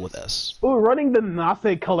the table with S. Ooh, running the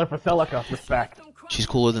Nase color for Celica, respect. She's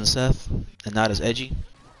cooler than Seth, and not as edgy.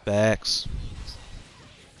 Facts.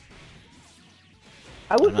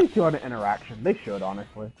 I wish they showed an interaction. They should,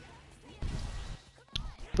 honestly.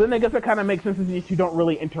 But then I guess it kind of makes sense if you don't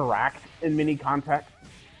really interact in many contexts.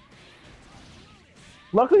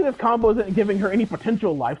 Luckily, this combo isn't giving her any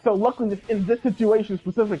potential life, so luckily, in this situation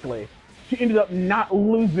specifically, she ended up not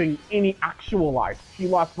losing any actual life. She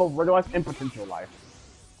lost both regular life and potential life.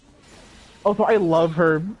 Also, I love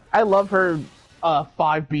her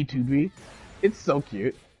 5B2B. It's so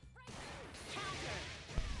cute.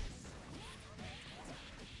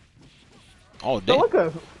 Oh, damn.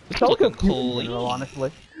 Celica's cute in general,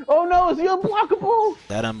 honestly. Oh no, is he unblockable?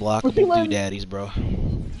 That unblockable doodaddies, bro.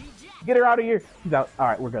 Get her out of here. She's out.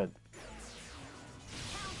 Alright, we're good.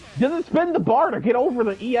 Doesn't spin the bar to get over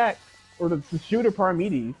the EX, or the shooter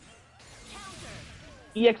Paramedes.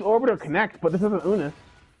 EX Orbiter connects, but this isn't Unis.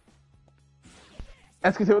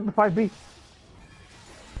 SKC with the 5B.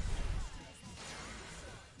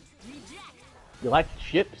 You like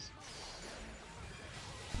chips?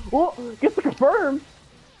 Well, gets to confirm.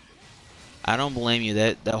 I don't blame you.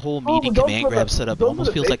 That whole meeting command grab setup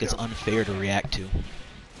almost feels like it's unfair to react to.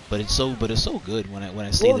 But it's so good when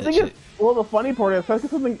I see that shit. Well, the funny part is that's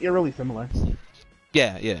something eerily similar.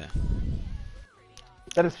 Yeah, yeah.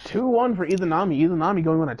 That is 2-1 for Izanami. Izanami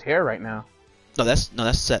going on a tear right now. No, that's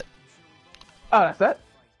set. Oh, that's set?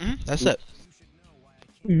 That's set.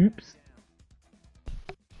 Oops.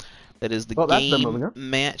 That is the game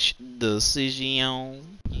match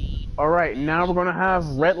decision. Alright, now we're gonna have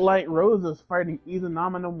RedlykeRozes fighting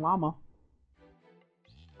Izanami no Mama.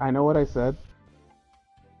 I know what I said.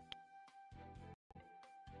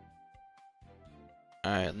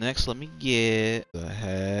 Alright, next let me get what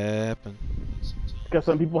happened. Because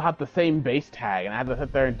some people have the same base tag, and I have to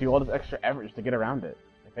sit there and do all this extra effort just to get around it.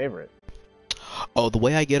 My favorite. Oh, the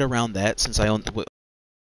way I get around that, since I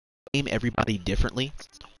name everybody differently,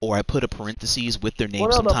 or I put a parentheses with their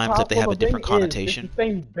name sometimes if they have a different connotation. It's the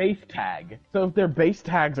same base tag, so if their base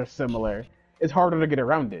tags are similar, it's harder to get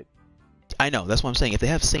around it. I know, that's what I'm saying. If they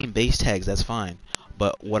have same base tags, that's fine.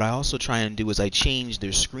 But what I also try and do is I change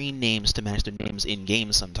their screen names to match their names in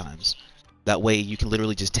game sometimes. That way you can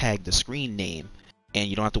literally just tag the screen name, and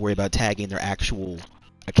you don't have to worry about tagging their actual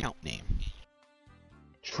account name.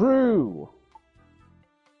 True.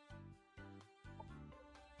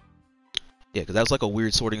 Yeah, because that was like a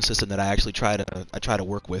weird sorting system that I actually try to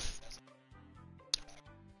work with.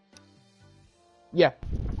 Yeah.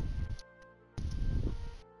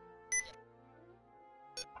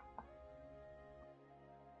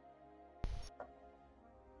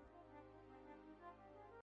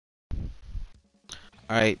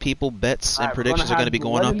 Alright, people, bets and Alright, predictions are going to be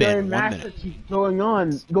going up in 1 minute.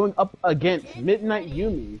 MastrCheap going up against Midnight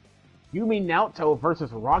Yumi. Yumi Naoto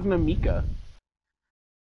versus Ragna Mika.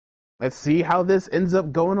 Let's see how this ends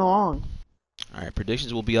up going along. Alright,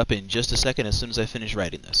 predictions will be up in just a second as soon as I finish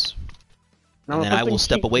writing this. Now, And then I will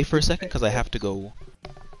step something away for a second because I have to go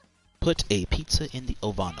put a pizza in the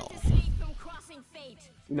ovano. Escape from crossing fate.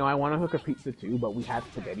 You know, I want to hook a pizza too, but we had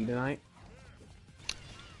spaghetti tonight.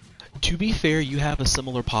 To be fair, you have a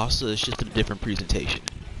similar pasta, it's just in a different presentation.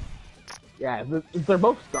 Yeah, they're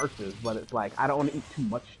both starches, but it's like, I don't want to eat too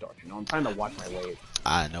much starch, you know? I'm trying to watch my weight.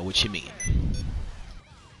 I know what you mean.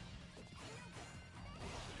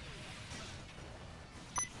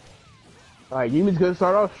 Alright, Yumi's gonna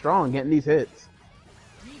start off strong, getting these hits.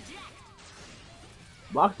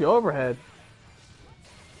 Blocks the overhead.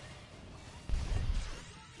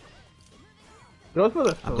 Goes for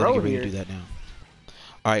the I'm throw going to get ready here. to do that now.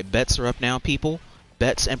 Alright, bets are up now, people.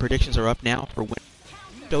 Bets and predictions are up now for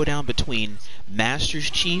showdown between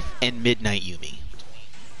MastrCheap and Midnight Yumi.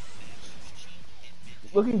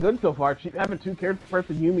 Looking good so far. She's having 2 characters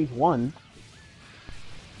versus Yumi's 1.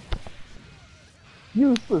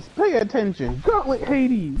 Useless, pay attention. Gauntlet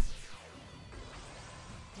Hades.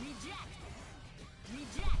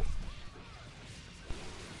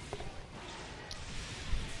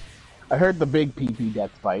 I heard the big PP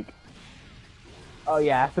death spike. Oh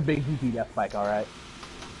yeah, that's the big PP death spike, alright.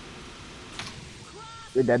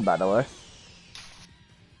 You're dead, by the way.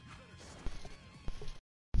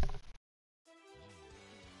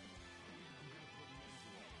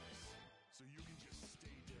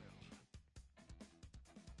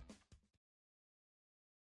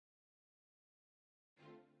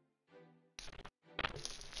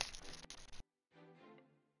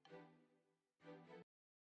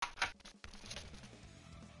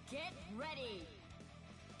 Get ready.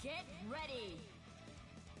 Get ready.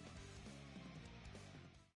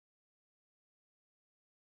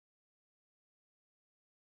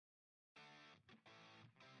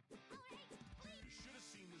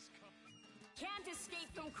 Can't escape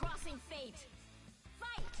from crossing fate.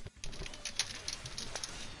 Fight.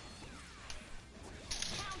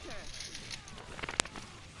 Counter.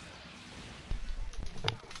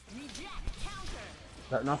 Reject. Counter.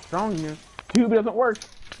 Starting off strong here. Cube doesn't work.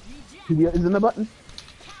 Reject. Cube is in the button.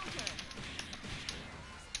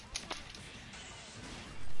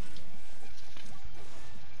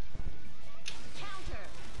 Counter.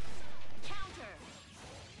 Counter. Counter.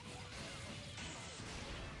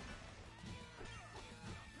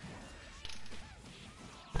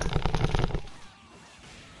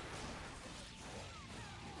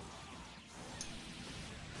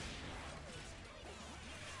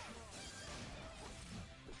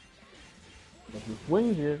 Get some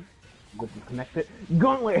swings here. Get them connected.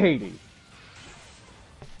 Gauntlet Hades.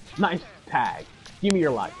 Nice tag. Give me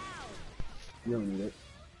your life. You don't need it.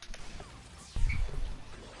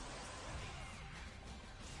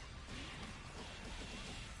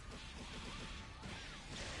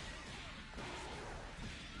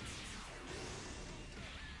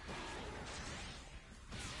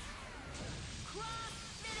 Cross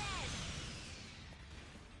finish.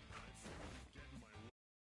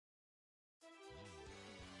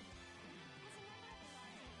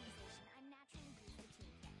 I'm naturally good at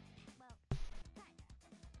team play. Well, kinda.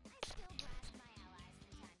 I still blast my allies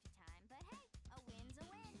from time to time, but hey, a win's a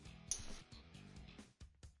win.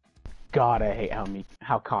 God, I hate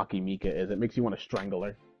how cocky Mika is. It makes you want to strangle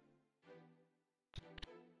her.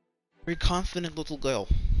 Very confident little girl.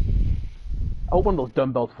 I hope one of those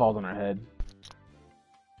dumbbells falls on her head.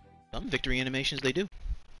 Some victory animations they do.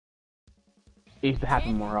 It used to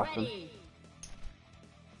happen Get more often. ready.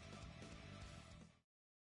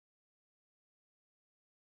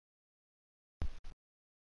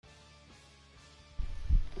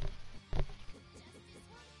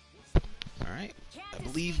 Alright. I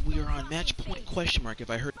believe we are on match point question mark if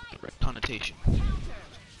I heard the correct connotation. Counter.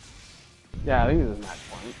 Yeah, I think this is match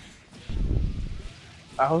point.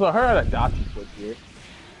 I also heard a Dachi switch here.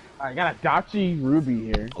 I got a Dachi Ruby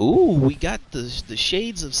here. Ooh, we got the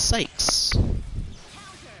shades of Sykes. Counter.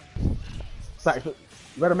 Sorry, you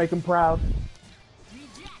better make him proud.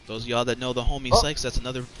 Reject. Those of y'all that know the homie Oh. Sykes, that's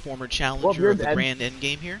another former Well, challenger you're of the dead. grand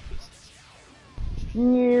endgame here.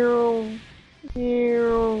 Meow.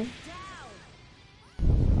 Meow.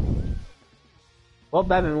 Down. Well,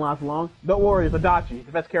 that didn't last long. Don't worry, it's a Dachi. He's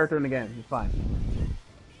the best character in the game. He's fine.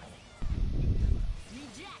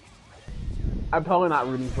 Reject. I'm totally not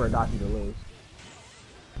rooting for a Dachi to lose.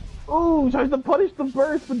 Ooh, tries to punish the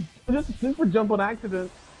burst for just a super jump on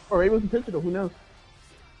accident. Or maybe it was intentional, who knows?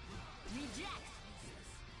 Reject.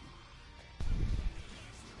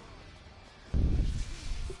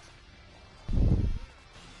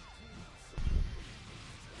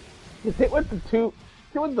 Just hit with the two.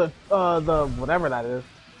 Hit with the whatever that is.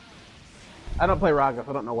 I don't play Raga, so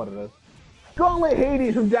I don't know what it is. Gauntlet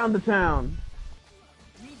Hades from down the town.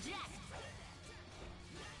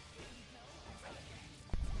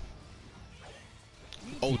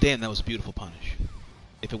 Oh damn, that was a beautiful punish.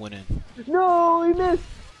 If it went in. No, he missed.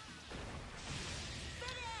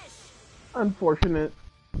 Unfortunate.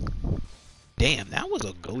 Damn, that was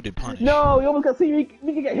a goated punish. No, you almost got see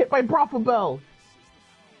me get hit by Brothel Bell.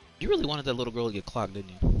 You really wanted that little girl to get clocked,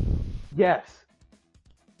 didn't you? Yes.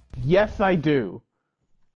 Yes, I do.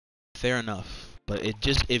 Fair enough, but it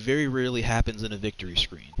very rarely happens in a victory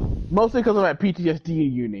screen. Mostly because I'm at PTSD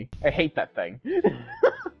in uni. I hate that thing.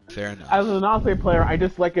 Fair enough. As an Osprey player, I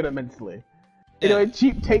dislike it immensely. Yeah. You know,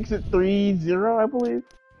 Cheap takes it 3-0, I believe.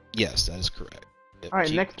 Yes, that is correct. Yep,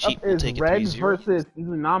 Alright, next up is Red versus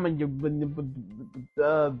Izunami,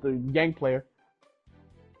 the Yang player.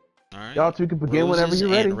 Alright. Y'all two can begin whenever you're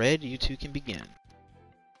ready. And Red, you two can begin.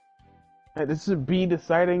 Alright, this should be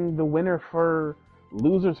deciding the winner for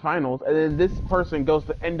losers finals, and then this person goes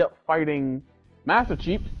to end up fighting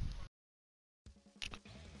MastrCheap.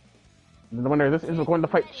 The winner of this is going to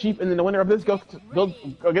fight Cheap, and then the winner of this goes to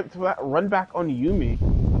that run back on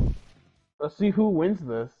Yumi. Let's see who wins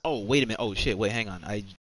this. Oh, wait a minute. Oh shit, wait, hang on. I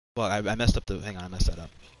messed up hang on, I messed that up.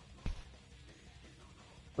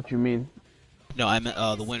 What you mean? No, I meant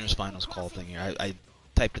the winners finals call thing here. I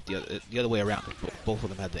typed it the other way around. Both of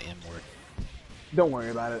them had the M word. Don't worry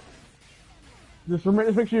about it. Just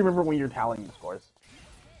make sure you remember when you're tallying the scores.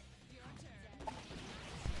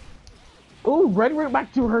 Ooh, Red went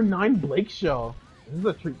back to her 9 Blake show. This is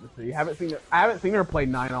a treat to see. I haven't seen her play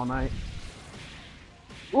 9 all night.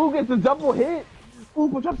 Ooh, gets a double hit. Ooh,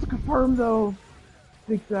 but drops a confirm though.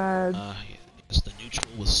 Big sad. It's the neutral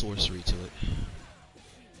with sorcery to it.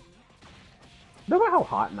 Look at how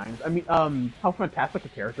hot 9 is. I mean, how fantastic a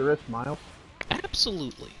character is, Smile.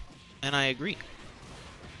 Absolutely, and I agree.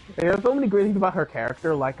 There's so many great things about her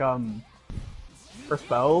character, like her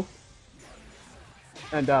spells,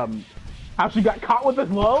 and how she got caught with this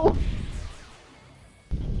low.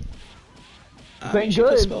 She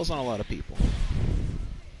puts spells on a lot of people.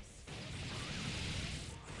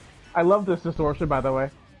 I love this distortion, by the way.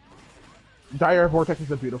 Dire Vortex is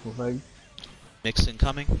a beautiful thing. Mix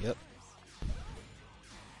incoming. Yep.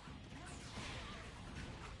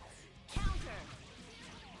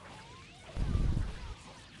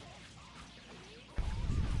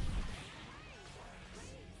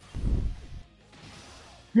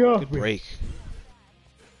 Yeah. Good break.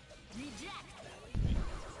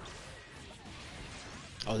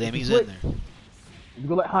 Oh damn, he's in there. You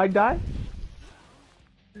gonna let Hyde die?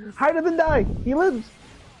 Hyde doesn't die. He lives.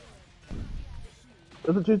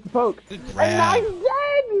 Doesn't choose to poke. Good And grab. now he's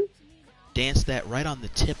dead. Dance that right on the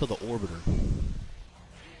tip of the orbiter.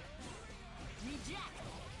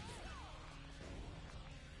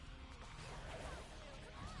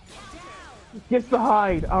 Gets the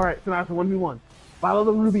Hyde. All right, so now it's a 1v1. Battle of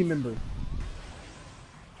the Ruby members.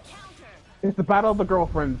 It's the battle of the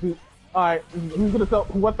girlfriends. Alright, who's gonna tell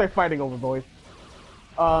what they're fighting over, boys?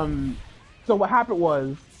 So what happened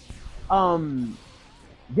was,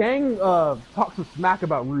 Yang talks some smack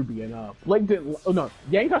about Ruby, and Blake didn't. Oh no,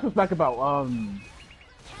 Yang talks some smack about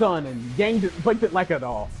Sun, and Blake didn't like it at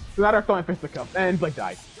all. So now they're throwing fisticuffs, and Blake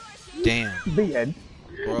died. Damn. The end.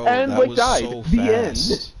 Bro, And that Blake was died. so The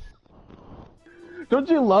fast. end. Don't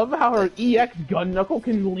you love how her EX gun knuckle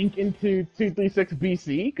can link into 236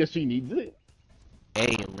 BC because she needs it?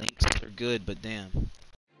 Hey, links are good, but damn,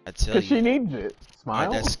 I tell Because you. she needs it. Smile.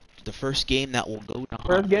 Alright, that's the first game that will go down.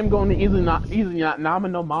 First game going to easy not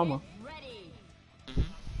no mama. Mhm.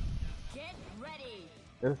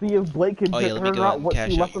 Let's see if Blake can Oh yeah, let me figure go out ahead and what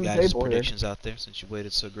cash she out left you on the guys' table here. predictions out there since you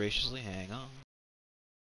waited so graciously. Hang on.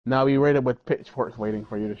 Now we waited with pitchforks waiting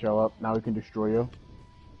for you to show up. Now we can destroy you.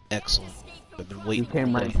 Excellent. I've been You waiting.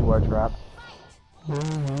 came right to play. into our trap.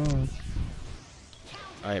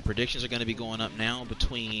 Alright, predictions are going to be going up now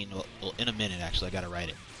between, well, in a minute actually, I gotta write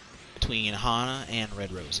it. Between Hana and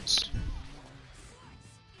RedlykeRozes.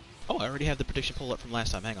 Oh, I already have the prediction pulled up from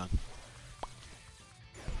last time, hang on.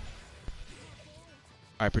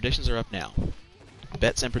 Alright, predictions are up now.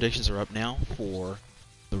 Bets and predictions are up now for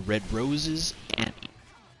the RedlykeRozes and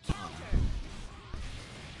Hana.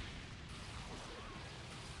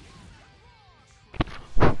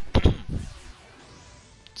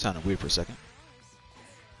 Sounded weird for a second.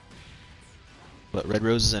 But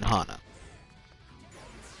RedlykeRozes and Hana.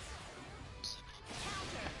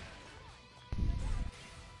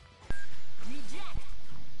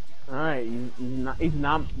 Alright,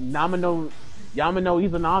 Yamano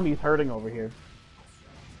Izanami's hurting over here.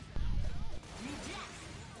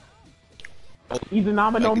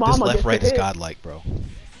 Izanami no Like, Mama this left gets right the is hit. godlike, bro.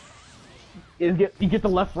 You get the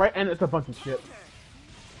left right, and it's a bunch of shit.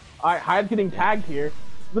 Alright, Hyde's getting tagged here.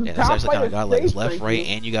 The Yeah, that's top actually fight kind of is godlike. It's safe, left, thank right, you.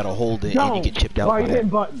 and you gotta hold it, and Don't. you get chipped out Why are by you hitting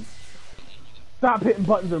that. buttons? Stop hitting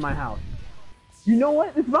buttons in my house. You know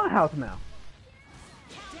what? It's my house now.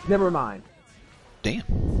 Never mind. Damn.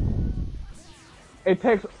 It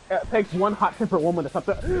takes one hot-tempered woman to stop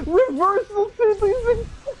that. Reversal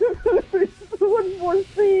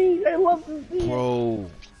 1-4-C. I love to see it. Bro,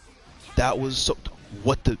 that was so.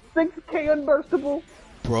 What the. 6K unburstable.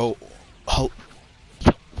 Bro. Oh.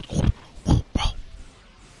 Bro.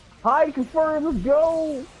 Hyde confirmed. Let's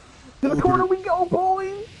go. To the corner we go,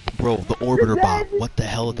 boys. Bro, the orbiter bomb. dead. What the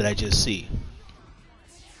hell did I just see?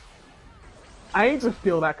 I ain't to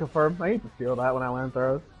steal that confirmed. I ain't to steal that when I land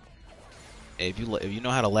throws. Hey, if you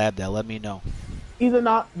know how to lab that, let me know.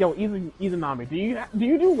 Izanami, do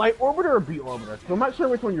you do light orbiter or beat orbiter? So I'm not sure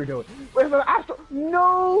which one you're doing. Wait, the Astro.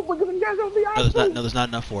 No, look at the guys over the Astro. No, there's not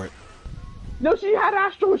enough for it. No, she had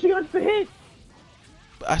Astro. She got the hit.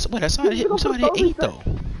 I saw it hit. We saw it hit 8 though.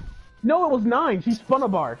 No, it was 9. She spun a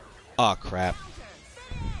bar. Oh crap.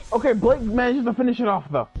 Okay, Blake manages to finish it off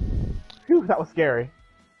though. Phew, that was scary.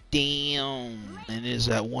 Damn. And is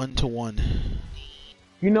that 1-1?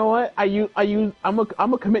 You know what?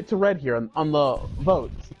 I'm a commit to red here on the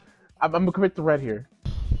votes. I'm a commit to red here.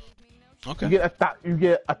 Okay. You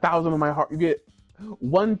get 1,000 of my heart. You get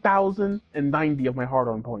 1,090 of my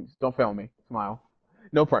hard-earned points. Don't fail me. Smile.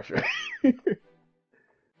 No pressure.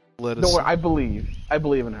 Let us. Don't worry. I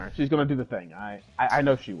believe in her. She's gonna do the thing. I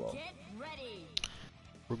know she will.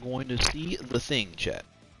 We're going to see the thing, chat.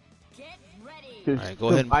 Get Alright, go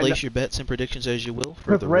ahead and place your bets and predictions as you will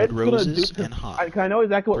for the Red's Red gonna Roses do, and Hana. I know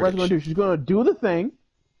exactly what Red's gonna do. She's gonna do the thing,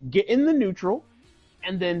 get in the neutral,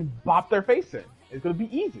 and then bop their face in. It's gonna be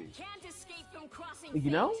easy. Can't escape from crossing You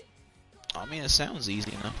know? I mean, it sounds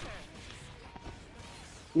easy enough.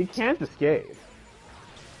 You can't escape.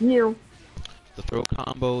 Meow. The throw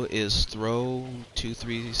combo is throw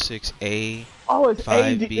 2-3-6-A, Oh, it's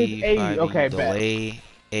 5B, 80. 5B, Okay, bet. delay,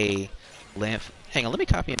 A, lamp. Hang on, let me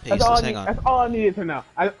copy and paste That's all, this. Hang on. that's all I needed to know.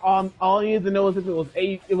 All I needed to know is if it was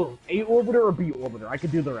A orbiter or B orbiter. I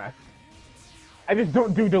could do the rest. I just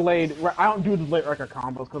don't do delayed. I don't do delayed record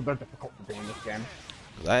combos because they're difficult to do in this game.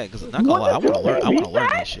 Because not gonna lie, I want to learn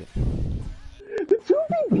that shit. The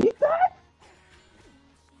 2B beat that?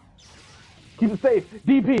 Keep it safe.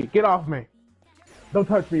 DP, get off me. Don't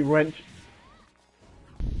touch me, wrench.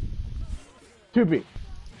 2B,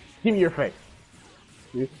 give me your face.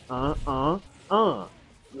 Let's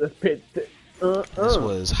pitch it. This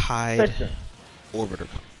was hide Section.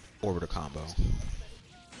 orbiter combo.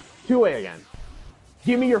 2A again.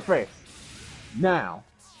 Give me your face. Now.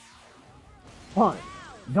 Punch.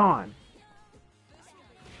 Gone.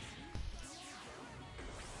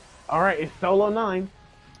 Alright, it's solo 9.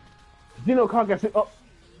 Xeno Conquest. Oh.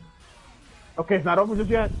 Okay, it's not over just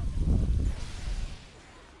yet.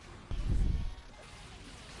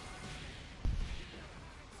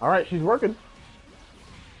 Alright, she's working.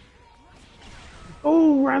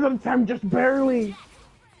 Oh, ran out of time just barely.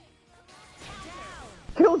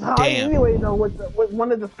 Kills high Damn. anyway, though, with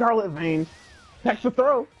one of the Scarlet Veins. Text the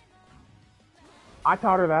throw. I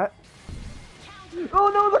taught her that. Oh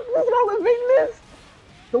no, the Scarlet Vein missed!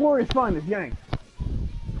 Don't worry, it's fine, it's yanked.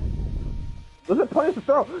 Does it punish the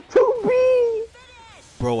throw? 2B!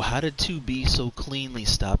 Bro, how did 2B so cleanly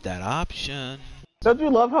stop that option? Don't you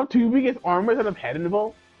love how 2B gets armor instead of head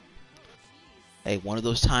involved? Hey, one of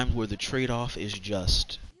those times where the trade-off is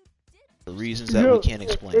just the reasons that we can't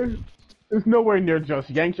explain. There's nowhere near just.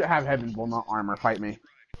 Yang should have head involved, not armor. Fight me.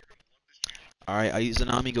 Alright,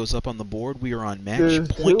 Izanami goes up on the board. We are on match There's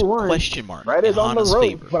point 2-1. question mark. Red in is on the Hana's road,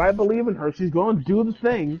 favor. but I believe in her. She's going to do the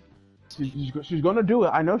thing. She's going to do it.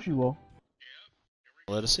 I know she will.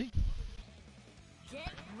 Let us see.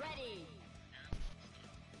 Get ready.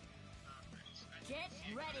 Get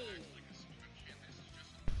ready.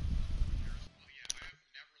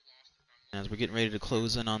 As we're getting ready to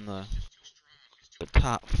close in on the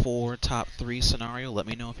top 4, top 3 scenario, let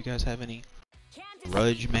me know if you guys have any Can't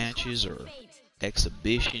grudge escape matches or crossing fate.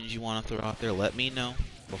 exhibitions you want to throw out there. Let me know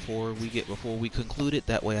before we conclude it.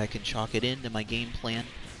 That way I can chalk it into my game plan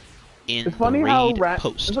in It's funny the how raid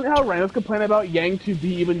post. It's funny how randos complain about Yang 2B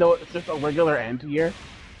even though it's just a regular anti-tier.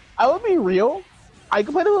 I would be real. I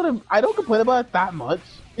don't complain about it that much.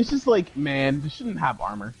 It's just like, man, this shouldn't have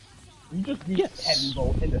armor. You just use Yes. head and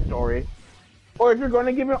bolt in the story. Or if you're going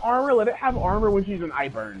to give it armor, let it have armor when she's an eye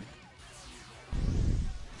burn.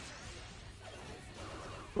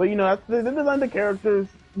 But you know, that's the design of the characters.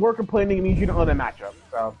 We're complaining means you don't know the matchup.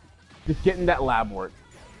 So, just getting that lab work.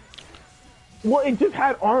 Well, it just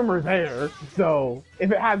had armor there, so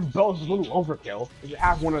if it has both, it's a little overkill. If it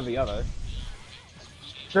has one or the other.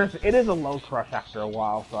 First, it is a low crush after a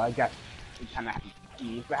while, so I guess it kind of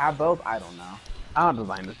needs to have both. I don't know. I don't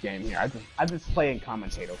design this game here. I just play and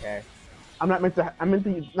commentate, okay? I'm not meant to.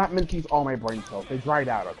 Not meant to use all my brain cells. They dried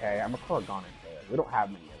out, okay? I'm a Korrigan player. We don't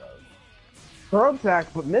have many of those. Throw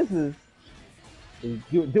attacks, but misses.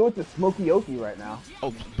 Do it to Smokey Oki right now.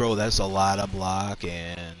 Oh, bro, that's a lot of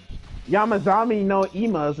blocking. Yamazami no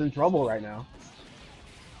Ima's in trouble right now.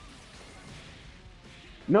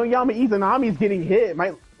 No Yama Izanami's getting hit.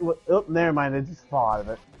 Might. Oh, never mind. It just fall out of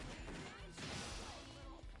it.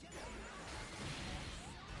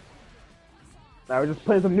 Now we're just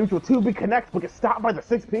playing some neutral 2B connects, but get stopped by the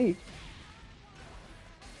 6P.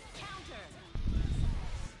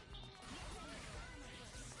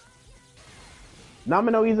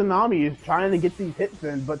 Namino Izanami is trying to get these hits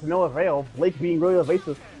in, but to no avail. Blake being really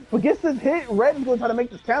evasive. But gets this hit, Red is going to try to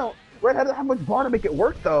make this count. Red doesn't have much bar to make it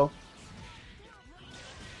work, though.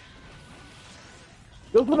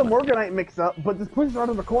 Goes with a Morganite mix-up, but just pushes her out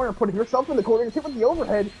of the corner, putting herself in the corner, gets hit with the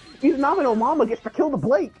overhead. Izanami no Mama gets to kill the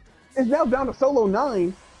Blake. Is now down to solo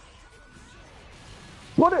 9.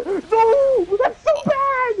 What a... No! That's so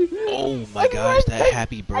bad! Oh my gosh, that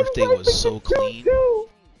happy birthday was so clean.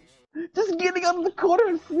 Just getting out of the corner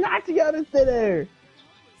and snatching out of thin air.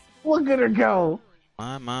 Look at her go.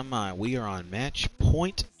 My. We are on match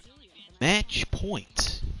point. Match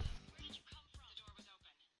point.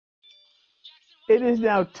 It is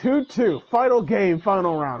now 2-2. Final game,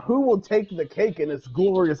 final round. Who will take the cake in this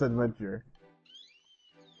glorious adventure?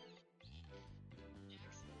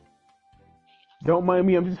 Don't mind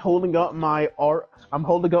me, I'm just holding up my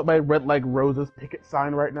RedlykeRozes picket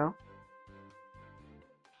sign right now.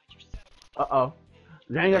 Uh-oh.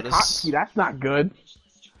 Yang Akatsuki, that's not good.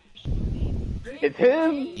 It's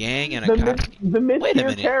him! Yang and Akatsuki? The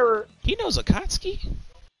mid-tier terror. He knows Akatsuki?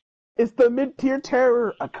 It's the mid-tier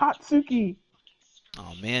terror, Akatsuki.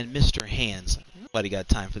 Oh man, Mr. Hands. Nobody got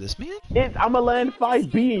time for this, man. I'm a land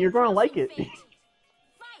 5B and you're gonna like it.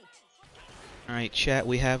 Alright, chat,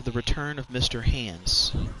 we have the return of Mr.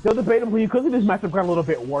 Hands. Still debatable, you could see this matchup got a little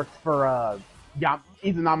bit worse for,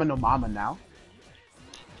 Izanami no Mama now.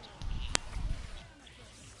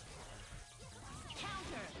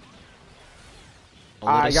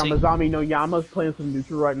 Yamazami no Yama's playing some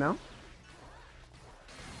neutral right now.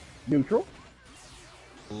 Neutral.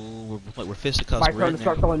 Ooh, we're fisticuffs. My turn to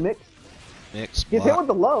start throwing mix. Mix, Get hit with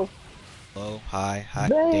the low. Low, high.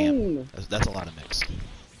 Bang. Damn. That's a lot of mix.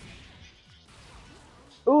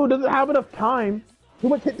 Ooh, doesn't have enough time. Too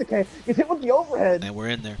much hit decay. Gets hit with the overhead. And we're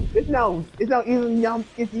in there. It's now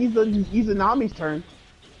Izanami's turn.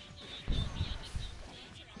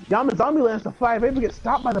 Yamazami lands a 5A but gets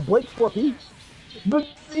stopped by the Blake 4P. But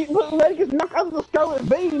Red gets knocked out of the Scarlet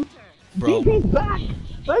Vein. Bro. DP's back.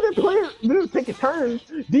 The other player didn't take a turn.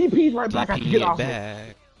 DP's right back. I can get off me.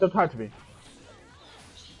 Don't touch me.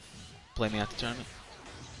 Play me out the tournament.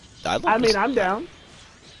 I mean, I'm down.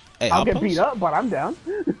 Hey, I'll get beat up, but I'm down.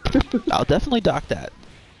 I'll definitely dock that.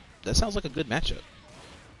 That sounds like a good matchup.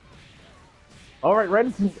 Alright,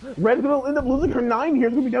 Red's gonna end up losing her 9 here.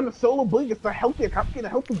 It's gonna be down to solo Blink. It's a healthy Akatsuki and a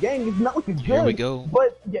healthy gang. It's not looking good. Here we go.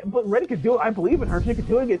 But Red could do it. I believe in her. She could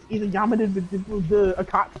do it against either Yamada, the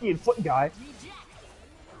Akatsuki and Foot guy.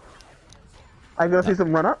 I'm gonna see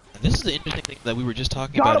some run up. This is the interesting thing that we were just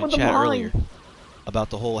talking about in chat earlier. About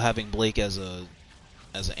the whole having Blake as an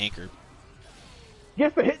anchor.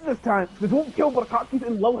 Gets the hit this time. This won't kill, but Akatsuki's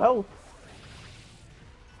in low health.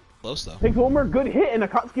 Close though. Takes one more good hit and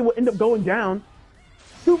Akatsuki will end up going down.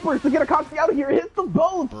 Supers to get Akatsuki out of here. Hits them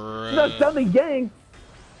both. That's stunning Yang.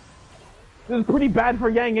 This is pretty bad for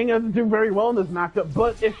Yang. Yang doesn't do very well in this matchup,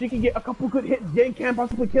 but if she can get a couple good hits, Yang can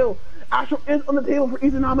possibly kill. Astral is on the table for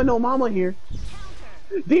Izanami no Mama here.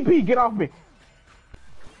 DP, get off me.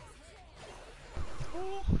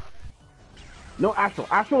 No Astral.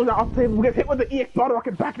 Astral is not off the table. Gets hit with the EX bottle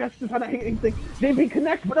rocket back dash to try to hit anything. DP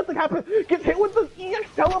connects, but nothing happens. Gets hit with the EX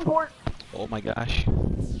teleport. Oh my gosh.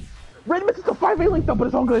 Red misses the 5A link though, but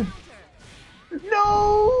it's all good.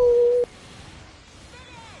 No!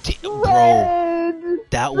 Bro,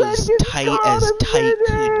 that was tight as tight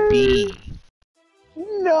could be.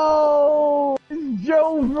 No! It's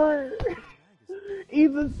Jover!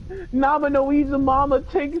 Either Namino Izamama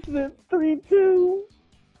takes it 3-2.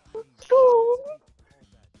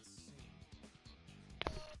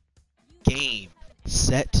 Game,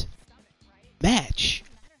 set, match,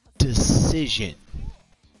 decision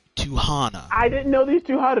to Hana. I didn't know these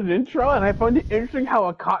two had an intro, and I find it interesting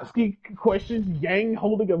how Akatsuki questions Yang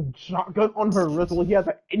holding a shotgun on her wrist while he has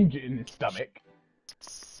an engine in his stomach.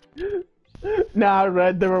 Nah,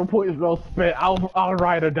 Red, the report is well spent. I'll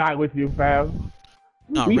ride or die with you, fam.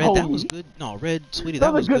 No, We Red, that holy. was good. No, Red, sweetie, That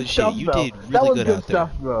that was was good good stuff, shit. You though. did That really was good good out there.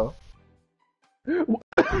 stuff, though.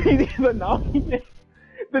 He's a nominee.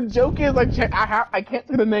 The joke is I can't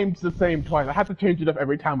say the names the same twice. I have to change it up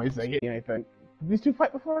every time I say it. I think. Did these two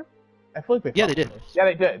fight before? I feel like they. Yeah, fought they did. before. Yeah,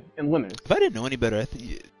 they did. In winners. If I didn't know any better, I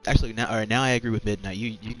actually now, all right, now I agree with Midnight.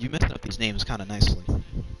 You messed up these names kind of nicely.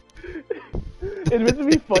 It's meant to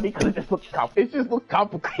be funny because it just looks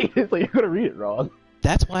complicated, so you're gonna read it wrong.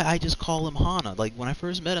 That's why I just call him Hana. Like when I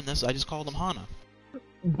first met him, I just called him Hana.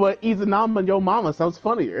 But Izanama Yo Mama sounds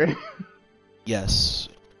funnier. Yes,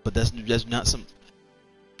 but that's not some.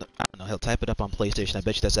 I don't know. He'll type it up on PlayStation. I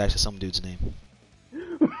bet you that's actually some dude's name.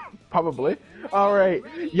 Probably. Alright,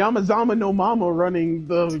 Yamazama no Mama running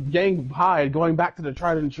the Gang Hide, going back to the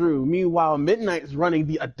tried and true. Meanwhile, Midnight's running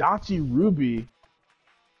the Adachi Ruby.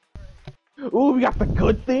 Ooh, we got the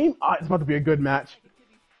good theme? Ah, it's about to be a good match.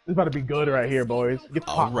 It's about to be good right here, boys. Get the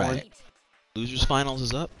popcorn. Alright. Losers Finals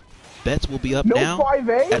is up. Bets will be up No now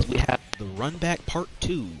 5A? as we have the Run Back Part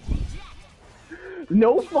 2.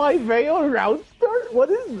 No 5A on round start? What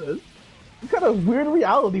is this? What kind of weird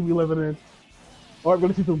reality we living in? Alright, we're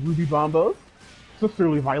gonna see some Ruby Bombos.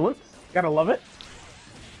 Sisterly violence. Gotta love it.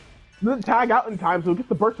 Doesn't tag out in time, so it gets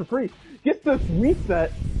the burst for free. Gets this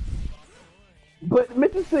reset. But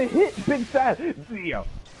misses to hit Big Sad. Zio.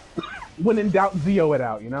 When in doubt, Zio it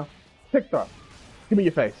out, you know? Tick throw. Give me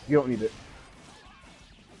your face. You don't need it.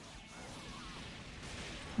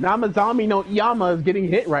 Namazami no Yama is getting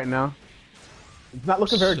hit right now. It's not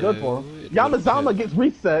looking very good for him. Yamazama gets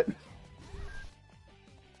reset.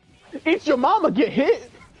 It's your mama get hit.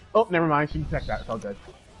 Oh, never mind. She can check that. It's all good.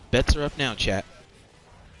 Bets are up now, chat.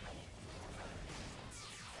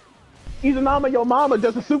 Izanama, your mama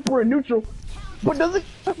does a super in neutral, but doesn't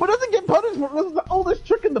get punished for this is the oldest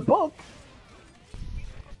trick in the book.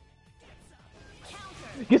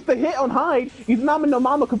 Gets the hit on Hyde. Izanama no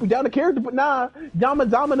mama could be down the character, but nah,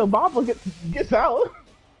 Yamazama no mama gets out.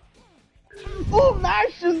 Ooh,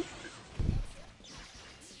 mashes.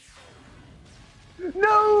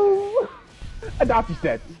 No! Adachi's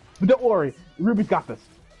dead. But don't worry, Ruby's got this.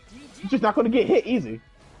 She's just not gonna get hit easy.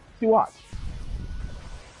 See, watch.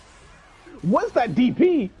 What's that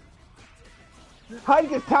DP? Hyde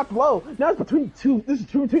gets tapped low. Now it's between the two. This is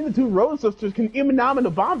between the two Rose sisters. Can Imanama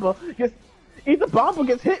and Bamba gets either Bamba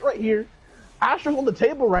gets hit right here. Astra's on the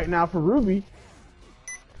table right now for Ruby.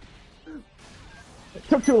 It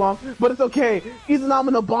took too long, but it's okay.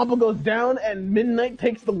 Izanama no Bamba goes down and Midnight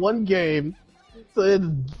takes the one game. So it's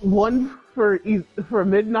 1 for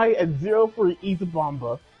Midnight and 0 for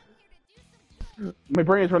Izabamba. My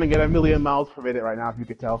brain is running at 1,000,000 miles per minute right now, if you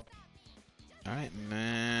could tell. Alright,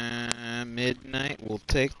 man. Midnight will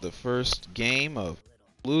take the first game of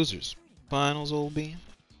Losers Finals, old bean.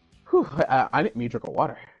 Whew, I didn't mean to drink of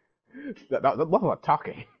water. That level of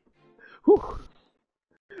talking. Whew.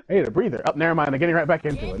 I need a breather. Oh, never mind. I'm getting right back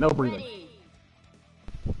into it. No breathing.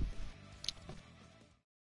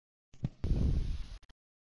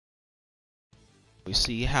 We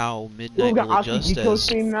see how Ooh, Midnight we got will adjust Akihiko's as...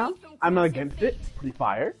 team now. I'm not against it. Pretty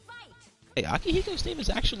fire. Hey, Akihiko's theme is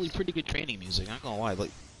actually pretty good training music, I'm not gonna lie.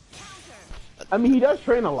 Like, I mean, he does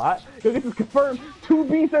train a lot. You'll get this confirmed.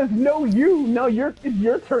 2B says, no, you. No, it's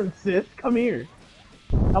your turn, sis. Come here.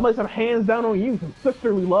 I'm gonna some hands down on you. Some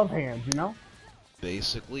sisterly love hands, you know?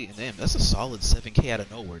 basically, and damn, that's a solid 7K out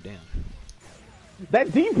of nowhere, damn. That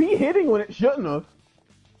DP hitting when it shouldn't have.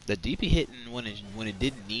 The DP hitting when it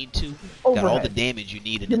didn't need to, Overhead. got all the damage you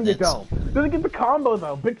needed. Give And me then the go. some. Doesn't get the combo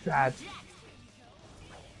though. Big sad.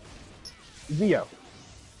 Zio.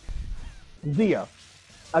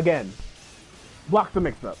 Again. Blocks the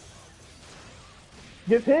mix-up.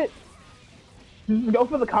 Gets hit. Just go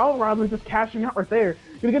for the combo rather than just cashing out right there.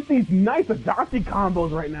 You're gonna get these nice Adachi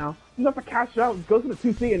combos right now. You have to cash out. Goes to the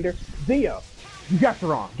 2C and there. Zio. You guessed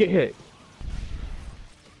wrong. Get hit.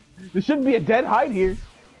 There shouldn't be a dead hide here.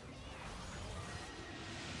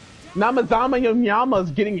 Namazama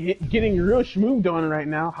Yonyama's getting real schmooved on right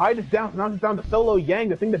now. Hyde is down, so now it's down to Solo Yang,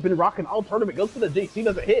 the thing that's been rocking all tournament. Goes for the JC,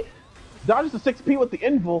 doesn't hit. Dodges the 6P with the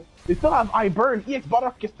invul. They still have I burn. EX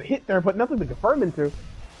Bardock gets the hit there, but nothing to confirm into.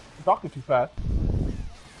 Talking too fast.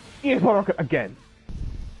 EX Bardock again.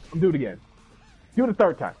 I'm doing it again. Do it a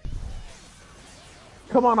third time.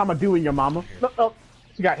 Come on, I'm doing your mama. No,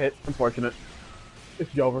 she got hit. Unfortunate.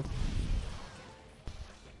 It's over.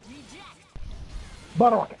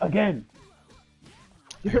 Bardock again.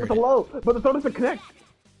 You hit with the low, but the throw doesn't connect.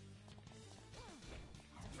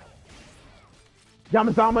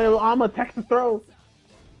 Yamazama Texas throw.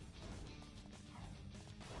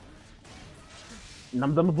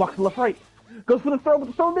 Namazama blocks the left right. Goes for the throw, but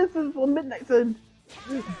the throw misses. Well, Midnight said,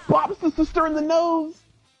 bops the sister in the nose.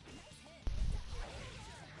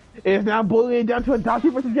 It is now boiling down to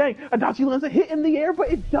Adachi versus Yang. Adachi lands a hit in the air, but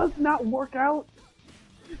it does not work out.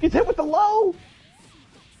 Gets hit with the low.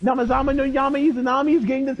 Namazama no Yama Izanami is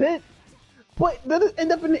getting this hit, but doesn't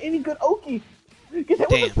end up in any good Oki. Gets hit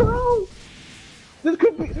with the throw. This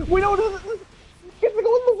could be. We know this gets to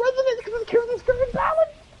go in the resonance because this character's current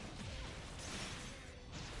balance.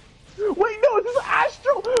 Wait, no, it's just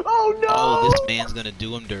Astral. Oh no! Oh, this man's gonna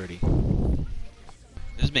do him dirty.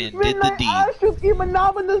 This man did the deed. Astral's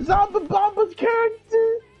Imanama Nazamba Bomba's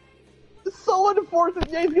character. So unfortunate.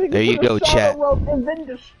 Jay's gonna there you go, chat. And then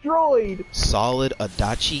destroyed. Solid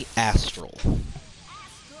Adachi Astral.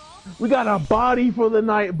 We got a body for the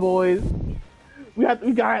night, boys. We got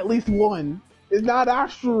at least one. It's not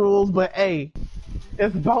Astral rules, but hey,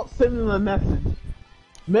 it's about sending a message.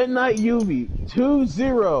 Midnight Yubi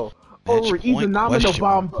 2-0 over Izanami no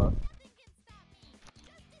Bamba.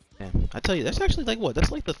 Man, I tell you, that's actually like what?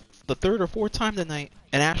 That's like the third or fourth time tonight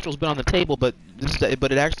an Astral's been on the table, but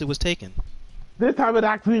it actually was taken. This time it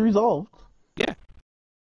actually resolved. Yeah.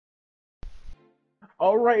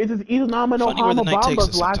 All right, it's just Izanami no Hana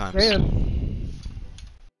Bamba's last chance.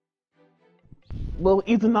 Will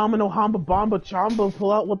Izanami no Hana Bamba Chamba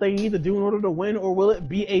pull out what they need to do in order to win, or will it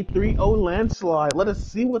be a 3-0 landslide? Let us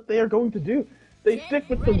see what they are going to do. They stick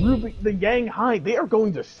with the Yang High. They are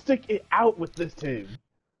going to stick it out with this team.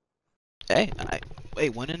 Hey,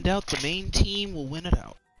 when in doubt, the main team will win it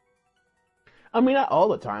out. I mean, not all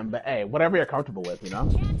the time, but hey, whatever you're comfortable with, you know?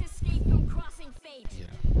 Can't escape from crossing fate. Yeah.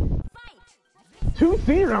 Fight! 2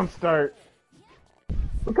 seed round start.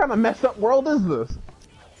 What kind of messed up world is this?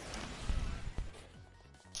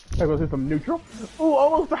 I go see some neutral. Ooh,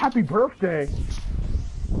 almost a happy birthday.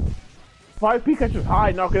 5 Pikachu's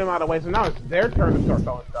high, knocking him out of the way, so now it's their turn to start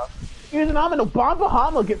throwing stuff. Izanami no Bamba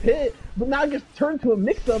Hama gets hit, but now it gets turned to a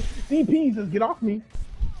mix-up. DP says, get off me.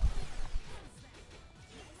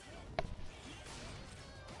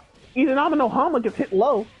 Izanami no Hama gets hit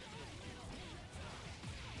low.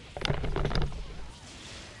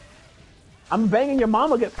 I'm banging your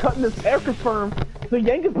mama gets cut in this air confirm. So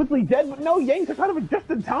Yang is quickly dead, but no, Yang's are kind of just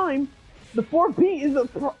in time. The 4P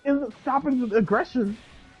isn't stopping the aggression.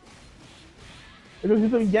 Because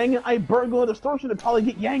using Yang and I go distortion to probably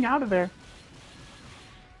get Yang out of there.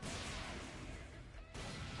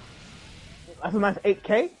 That's a nice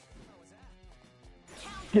 8K.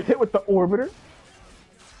 Gets hit with the orbiter.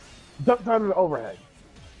 Dumps out of the overhead.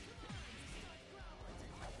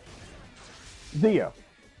 Zio.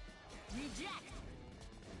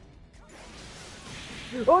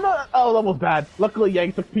 Oh no! Oh, that was bad. Luckily,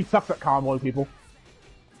 Yang 6P sucks at comboing people.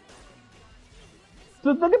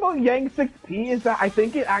 So the thing about Yang 6P is that I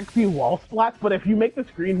think it actually wall splats, but if you make the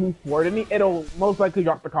screen move forward any, it'll most likely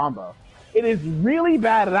drop the combo. It is really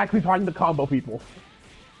bad at actually trying to combo people.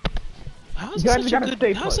 How is that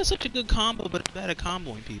such a good combo, but it's bad at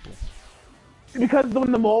comboing people? Because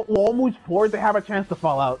when the wall moves forward, they have a chance to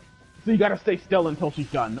fall out. So you gotta stay still until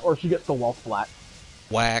she's done, or she gets the wall splat.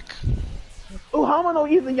 Whack. Oh, Hamano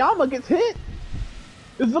Izayama gets hit!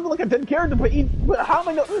 This looking like a dead character, but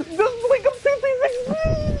Hamano just wake up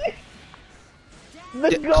 236B!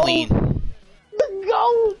 The goal! Clean. The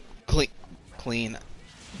goal! Clean.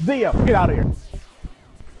 Zio, get out of here.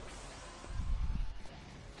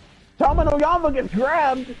 Hamano Yama gets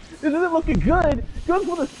grabbed! This isn't looking good! Goes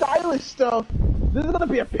for the stylish stuff! This is gonna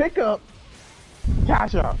be a pickup!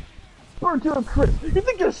 Cash up! Burn to a crisp. You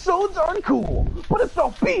think you're so darn cool, but it's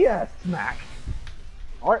all BS, smack.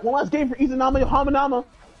 Alright, one last game for Izanami Hamanama.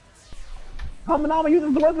 Hamanama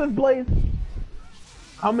uses the Resonance Blaze.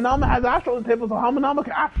 Hamanama has Astral on the table, so Hamanama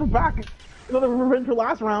can Astral back. Another revenge for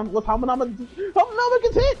last round. What's Hamanama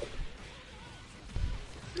gets hit!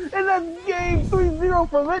 And that's game 3-0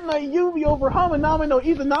 for Midnight Yubi over Hamanama no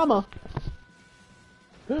Izanama.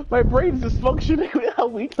 My brain's dysfunctioning with how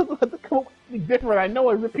we have to come up with something different. I know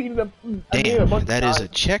I repeated a bunch that of is times. a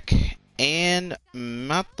check and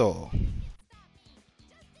mato.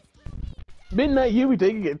 Midnight Yubi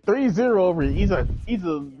taking it 3-0 over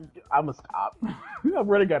I'ma stop. I'm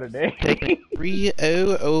running out of day. Taking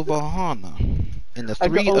 3-0 over Hana in the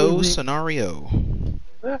 3-0 scenario.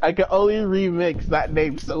 I can only remix that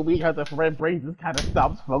name so my brain just kind of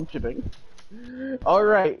stops functioning.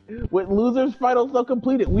 Alright, with losers finals now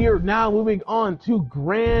completed, we are now moving on to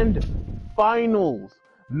grand finals.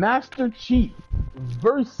 MastrCheap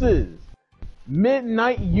versus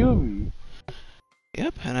Midnight Yubi.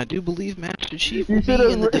 Yep, and I do believe MastrCheap will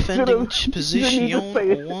be in the defending position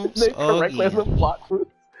once again.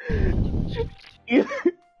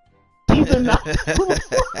 Either not.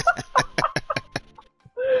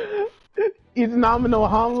 Izanama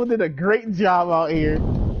Hama did a great job out here.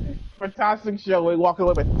 Fantastic showing, walking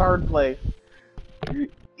away with third place.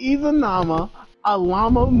 Izanama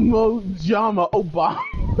Alama Mojama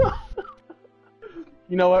Obama.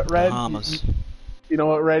 You know what, Red? Bahamas. You know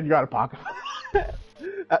what, Red? You got a pocket.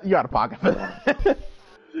 You got a pocket for that.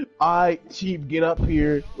 Alright, Cheap, get up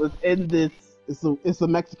here. Let's end this. It's a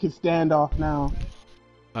Mexican standoff now.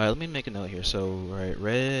 Alright, let me make a note here. So, alright,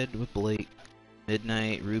 Red with Blake,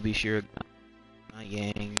 Midnight, Ruby, Shira,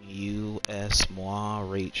 Yang, U.S., Moi,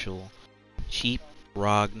 Rachel, Cheap,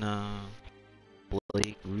 Ragna,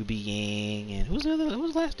 Blake, Ruby, Yang, and who's the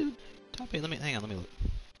last dude? Top 8. Hang on, let me look.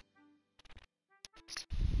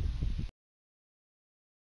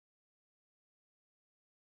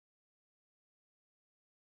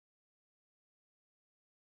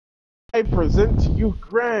 I present to you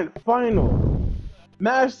grand final.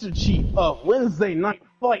 MastrCheap of Wednesday Night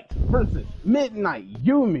Fight versus Midnight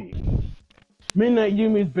Yumi. Midnight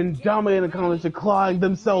Yumi's been dominating the competition, clawing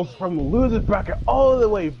themselves from the losers bracket all the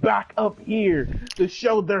way back up here to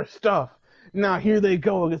show their stuff. Now here they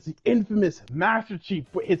go against the infamous MastrCheap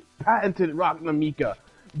with his patented Ragnamika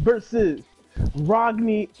versus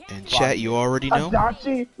Ragni. And chat, you already know,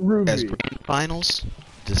 Adachi Ruby. as grand finals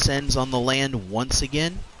descends on the land once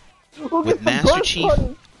again, Look with at the MastrCheap burst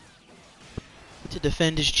button. to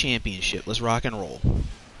defend his championship. Let's rock and roll.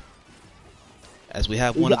 As we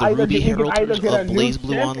have You one of the can either Ruby get- you can Heralders either get a of new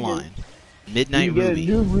BlazeBlue champion. Online, We Midnight can get Ruby. a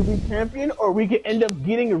new Ruby champion, or we could end up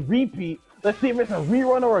getting a repeat. Let's see if it's a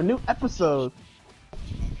rerun or a new episode.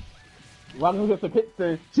 Ragni gets a pit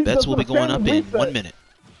stance. She Bets goes will for be the going standing up in reset. 1 minute.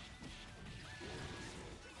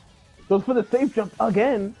 Goes for the safe jump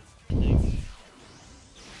again.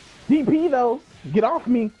 DP though, get off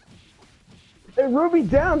me. And Ruby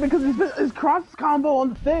down because his cross combo on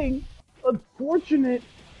the thing. Unfortunate.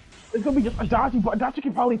 It's gonna be just Adachi, but Adachi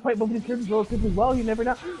can probably fight both of these characters relatively well. You never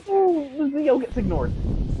know. Ooh, the Zio gets ignored.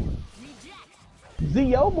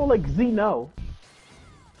 Zio, more like Zeno.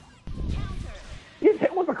 He's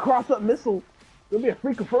hit with a cross-up missile. There'll be a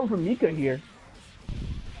free confirm from Mika here.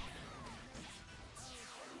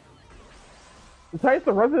 Besides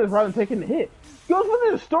the resident rather than taking the hit. Goes for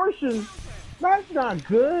the distortion. That's not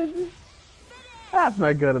good. That's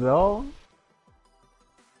not good at all.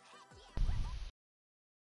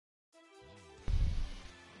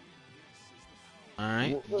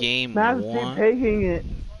 Alright, game MastrCheap 1. taking it.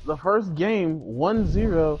 The first game,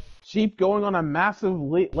 1-0. Cheap going on a massive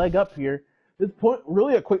leg up here. This point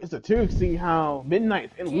really equates to 2, seeing how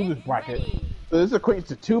Midnight's in losers bracket. So this equates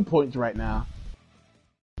to 2 points right now.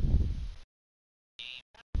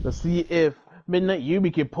 Let's see if Midnight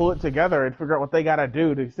Yumi can pull it together and figure out what they gotta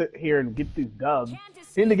do to sit here and get these dubs.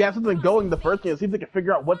 Seem to get something going the first game. See if they can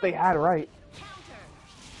figure out what they had right.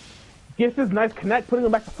 Gets this nice connect, putting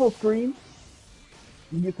them back to full screen.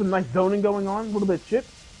 You get some nice zoning going on, a little bit of chip.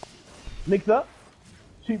 Mix up.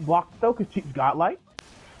 Cheap blocks though, because Cheap's got Lyke.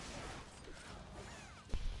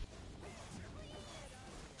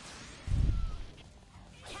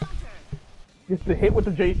 Gets the hit with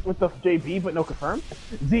the JB, but no confirm.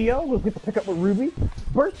 Zio will get the pick up with Ruby.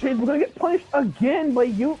 Burst Chains, we're gonna get punished again by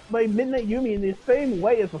Midnight Yumi in the same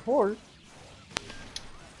way as before.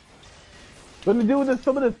 Gonna deal with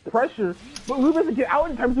some of this pressure, but Ruby doesn't get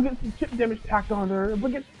out in time, so gets some chip damage tacked on her,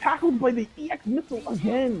 but gets tackled by the EX missile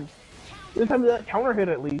again. This time that counter hit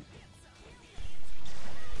at least.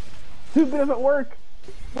 2B doesn't work.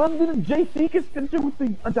 But the JC gets finished with the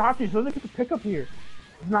Adachi, so they get the pick up here.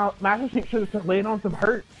 Now MastrCheap should have laying on some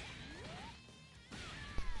hurt.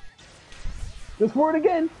 Goes for it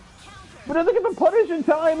again. But doesn't get the punish in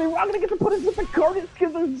time, and we're not gonna get the punish with the Guardian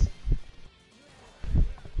Skithers.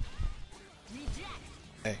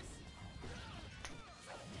 Hey.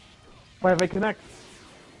 Why they connect?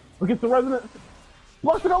 Look at the resonance.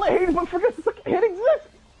 Blocks it all the haters, but forgets the second hit exists.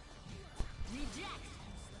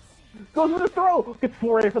 Goes for the throw. Gets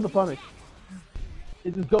 4A for the punish.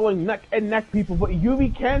 This is going neck and neck, people, but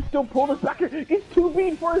Yumi can still pull this back here. He's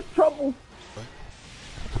 2B'd for his troubles.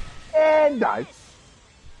 And dies.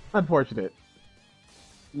 Unfortunate.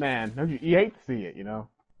 Man, you hate to see it, you know.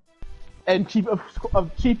 And Cheap,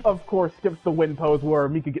 of course, skips the win pose where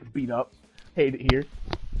Mika gets beat up. Hate it here.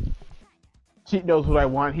 Cheap knows what I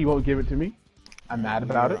want. He won't give it to me. I'm mad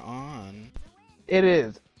about it. On. It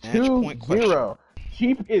is Match point 2-0.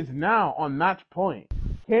 Cheap is now on match point.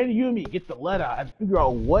 Can Yumi get the let out and figure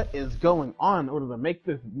out what is going on in order to make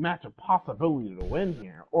this match a possibility to win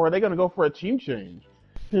here? Or are they going to go for a team change?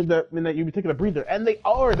 That Yumi taking a breather. And they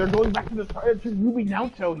are! They're going back to the start to Ruby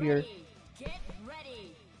Naoto here. Get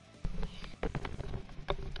ready.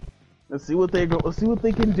 Let's see what they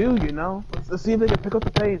can do, you know? Let's see if they can pick up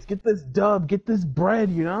the pace, get this dub, get this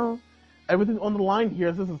bread, you know? Everything's on the line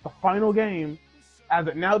here. This is the final game. As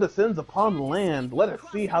it now descends upon the land, let us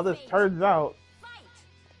see how this turns out.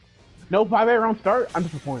 No 5-8 round start? I'm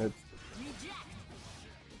disappointed.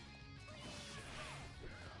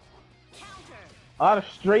 A lot of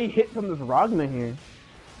straight hits from this Ragna here.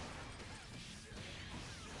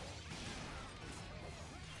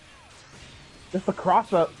 Just a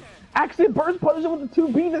cross-up. Actually, burst punishes with the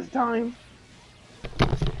 2B this time.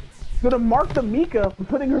 Gonna mark the Mika for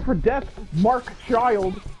putting her for death. Mark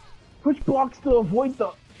Child. Push blocks to avoid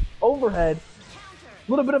the overhead. A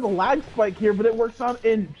little bit of a lag spike here, but it works out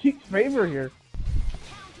in Cheap's favor here.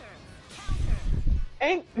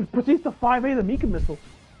 And proceeds to 5A the Mika missile.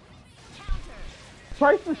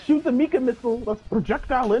 Tries to shoot the Mika missile. That's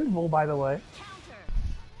projectile invul, by the way.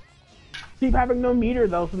 Cheap having no meter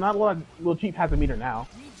though, so not a lot of, well, Cheap has a meter now.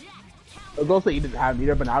 I'll go say he didn't have a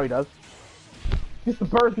meter, but now he does. Gets the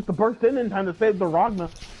burst in time to save the Ragna.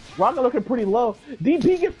 Ragna looking pretty low.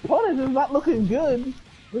 DP gets punished, it's not looking good.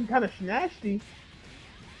 Looking kind of snasty.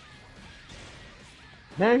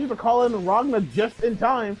 Manages to call in the Ragna just in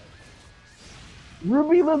time.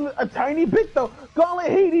 Ruby lives a tiny bit though. Gauntlet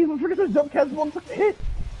Hades was forgets to jump cancel and took a hit.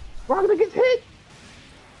 Ragna gets hit.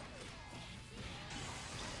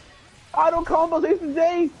 Auto combos Ace and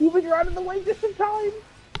J. Moving her out of the way just in time.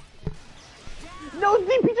 No,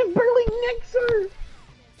 DP just barely nicks her.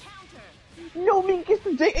 No, me gets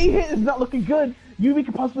the J. A hit is not looking good. Yumi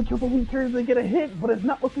can possibly kill the weak carriers and get a hit, but it's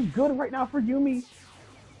not looking good right now for Yumi.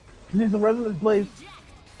 This is the Resonance Blaze.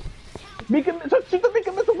 Mika, so shoot the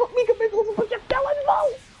Mika missile. Mika missile is a projectile and low.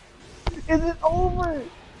 Is it over?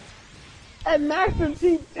 And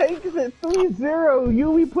MastrCheap takes it 3-0.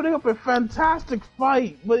 Yumi putting up a fantastic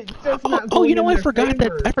fight, but it's just not going you know, in I forgot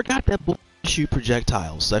favor. that. I forgot that shoot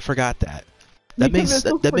projectiles. I forgot that. That makes sense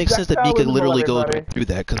that Mika invul, literally goes everybody. right through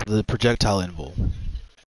that because of the projectile invul.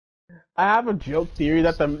 I have a joke theory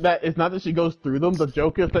that that it's not that she goes through them. The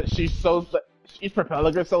joke is that she's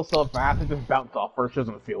propelling herself so fast it just bounces off her. She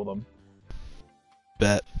doesn't feel them.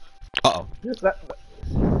 Bet. Uh-oh.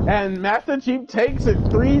 And MastrCheap takes it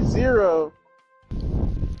 3-0.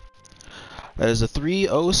 That is a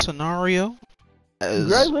 3-0 scenario.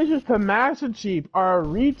 Congratulations to MastrCheap, our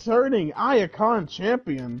returning Iacon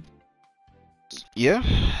champion. Yeah,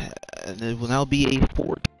 and it will now be a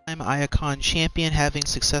 4-time Iacon champion, having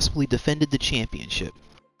successfully defended the championship.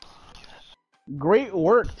 Great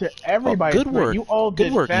work to everybody. Good work. You all did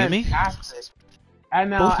Good work, Yumi. fantastic. And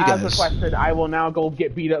now, as requested, I will now go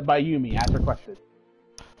get beat up by Yumi, as requested.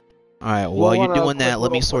 Alright, while you're doing that,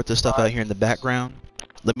 let me sort this stuff out here in the background.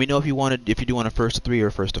 Let me know if you do want a first to 3 or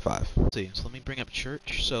a first to 5. Let's see, so let me bring up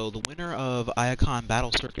Church. So the winner of Iacon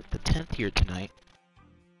Battle Circuit, the 10th here tonight,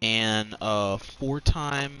 and a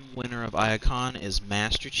 4-time winner of Iacon is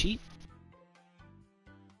MastrCheap.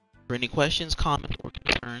 For any questions, comments, or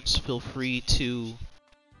concerns, feel free to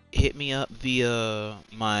hit me up via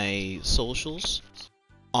my socials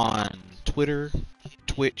on Twitter,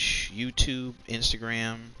 Twitch, YouTube,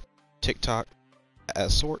 Instagram, TikTok,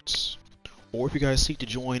 as sorts. Or if you guys seek to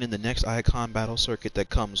join in the next Iacon Battle Circuit that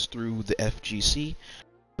comes through the FGC,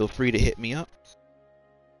 feel free to hit me up.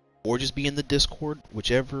 Or just be in the Discord,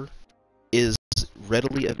 whichever is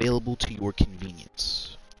readily available to your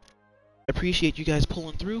convenience. I appreciate you guys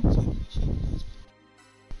pulling through.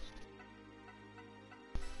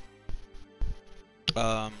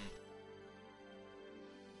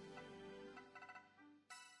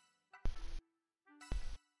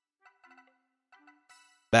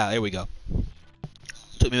 There we go.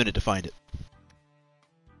 Took me a minute to find it.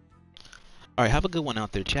 Alright, have a good one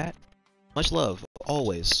out there, chat. Much love,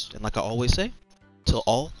 always. And like I always say, till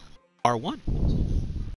all are one.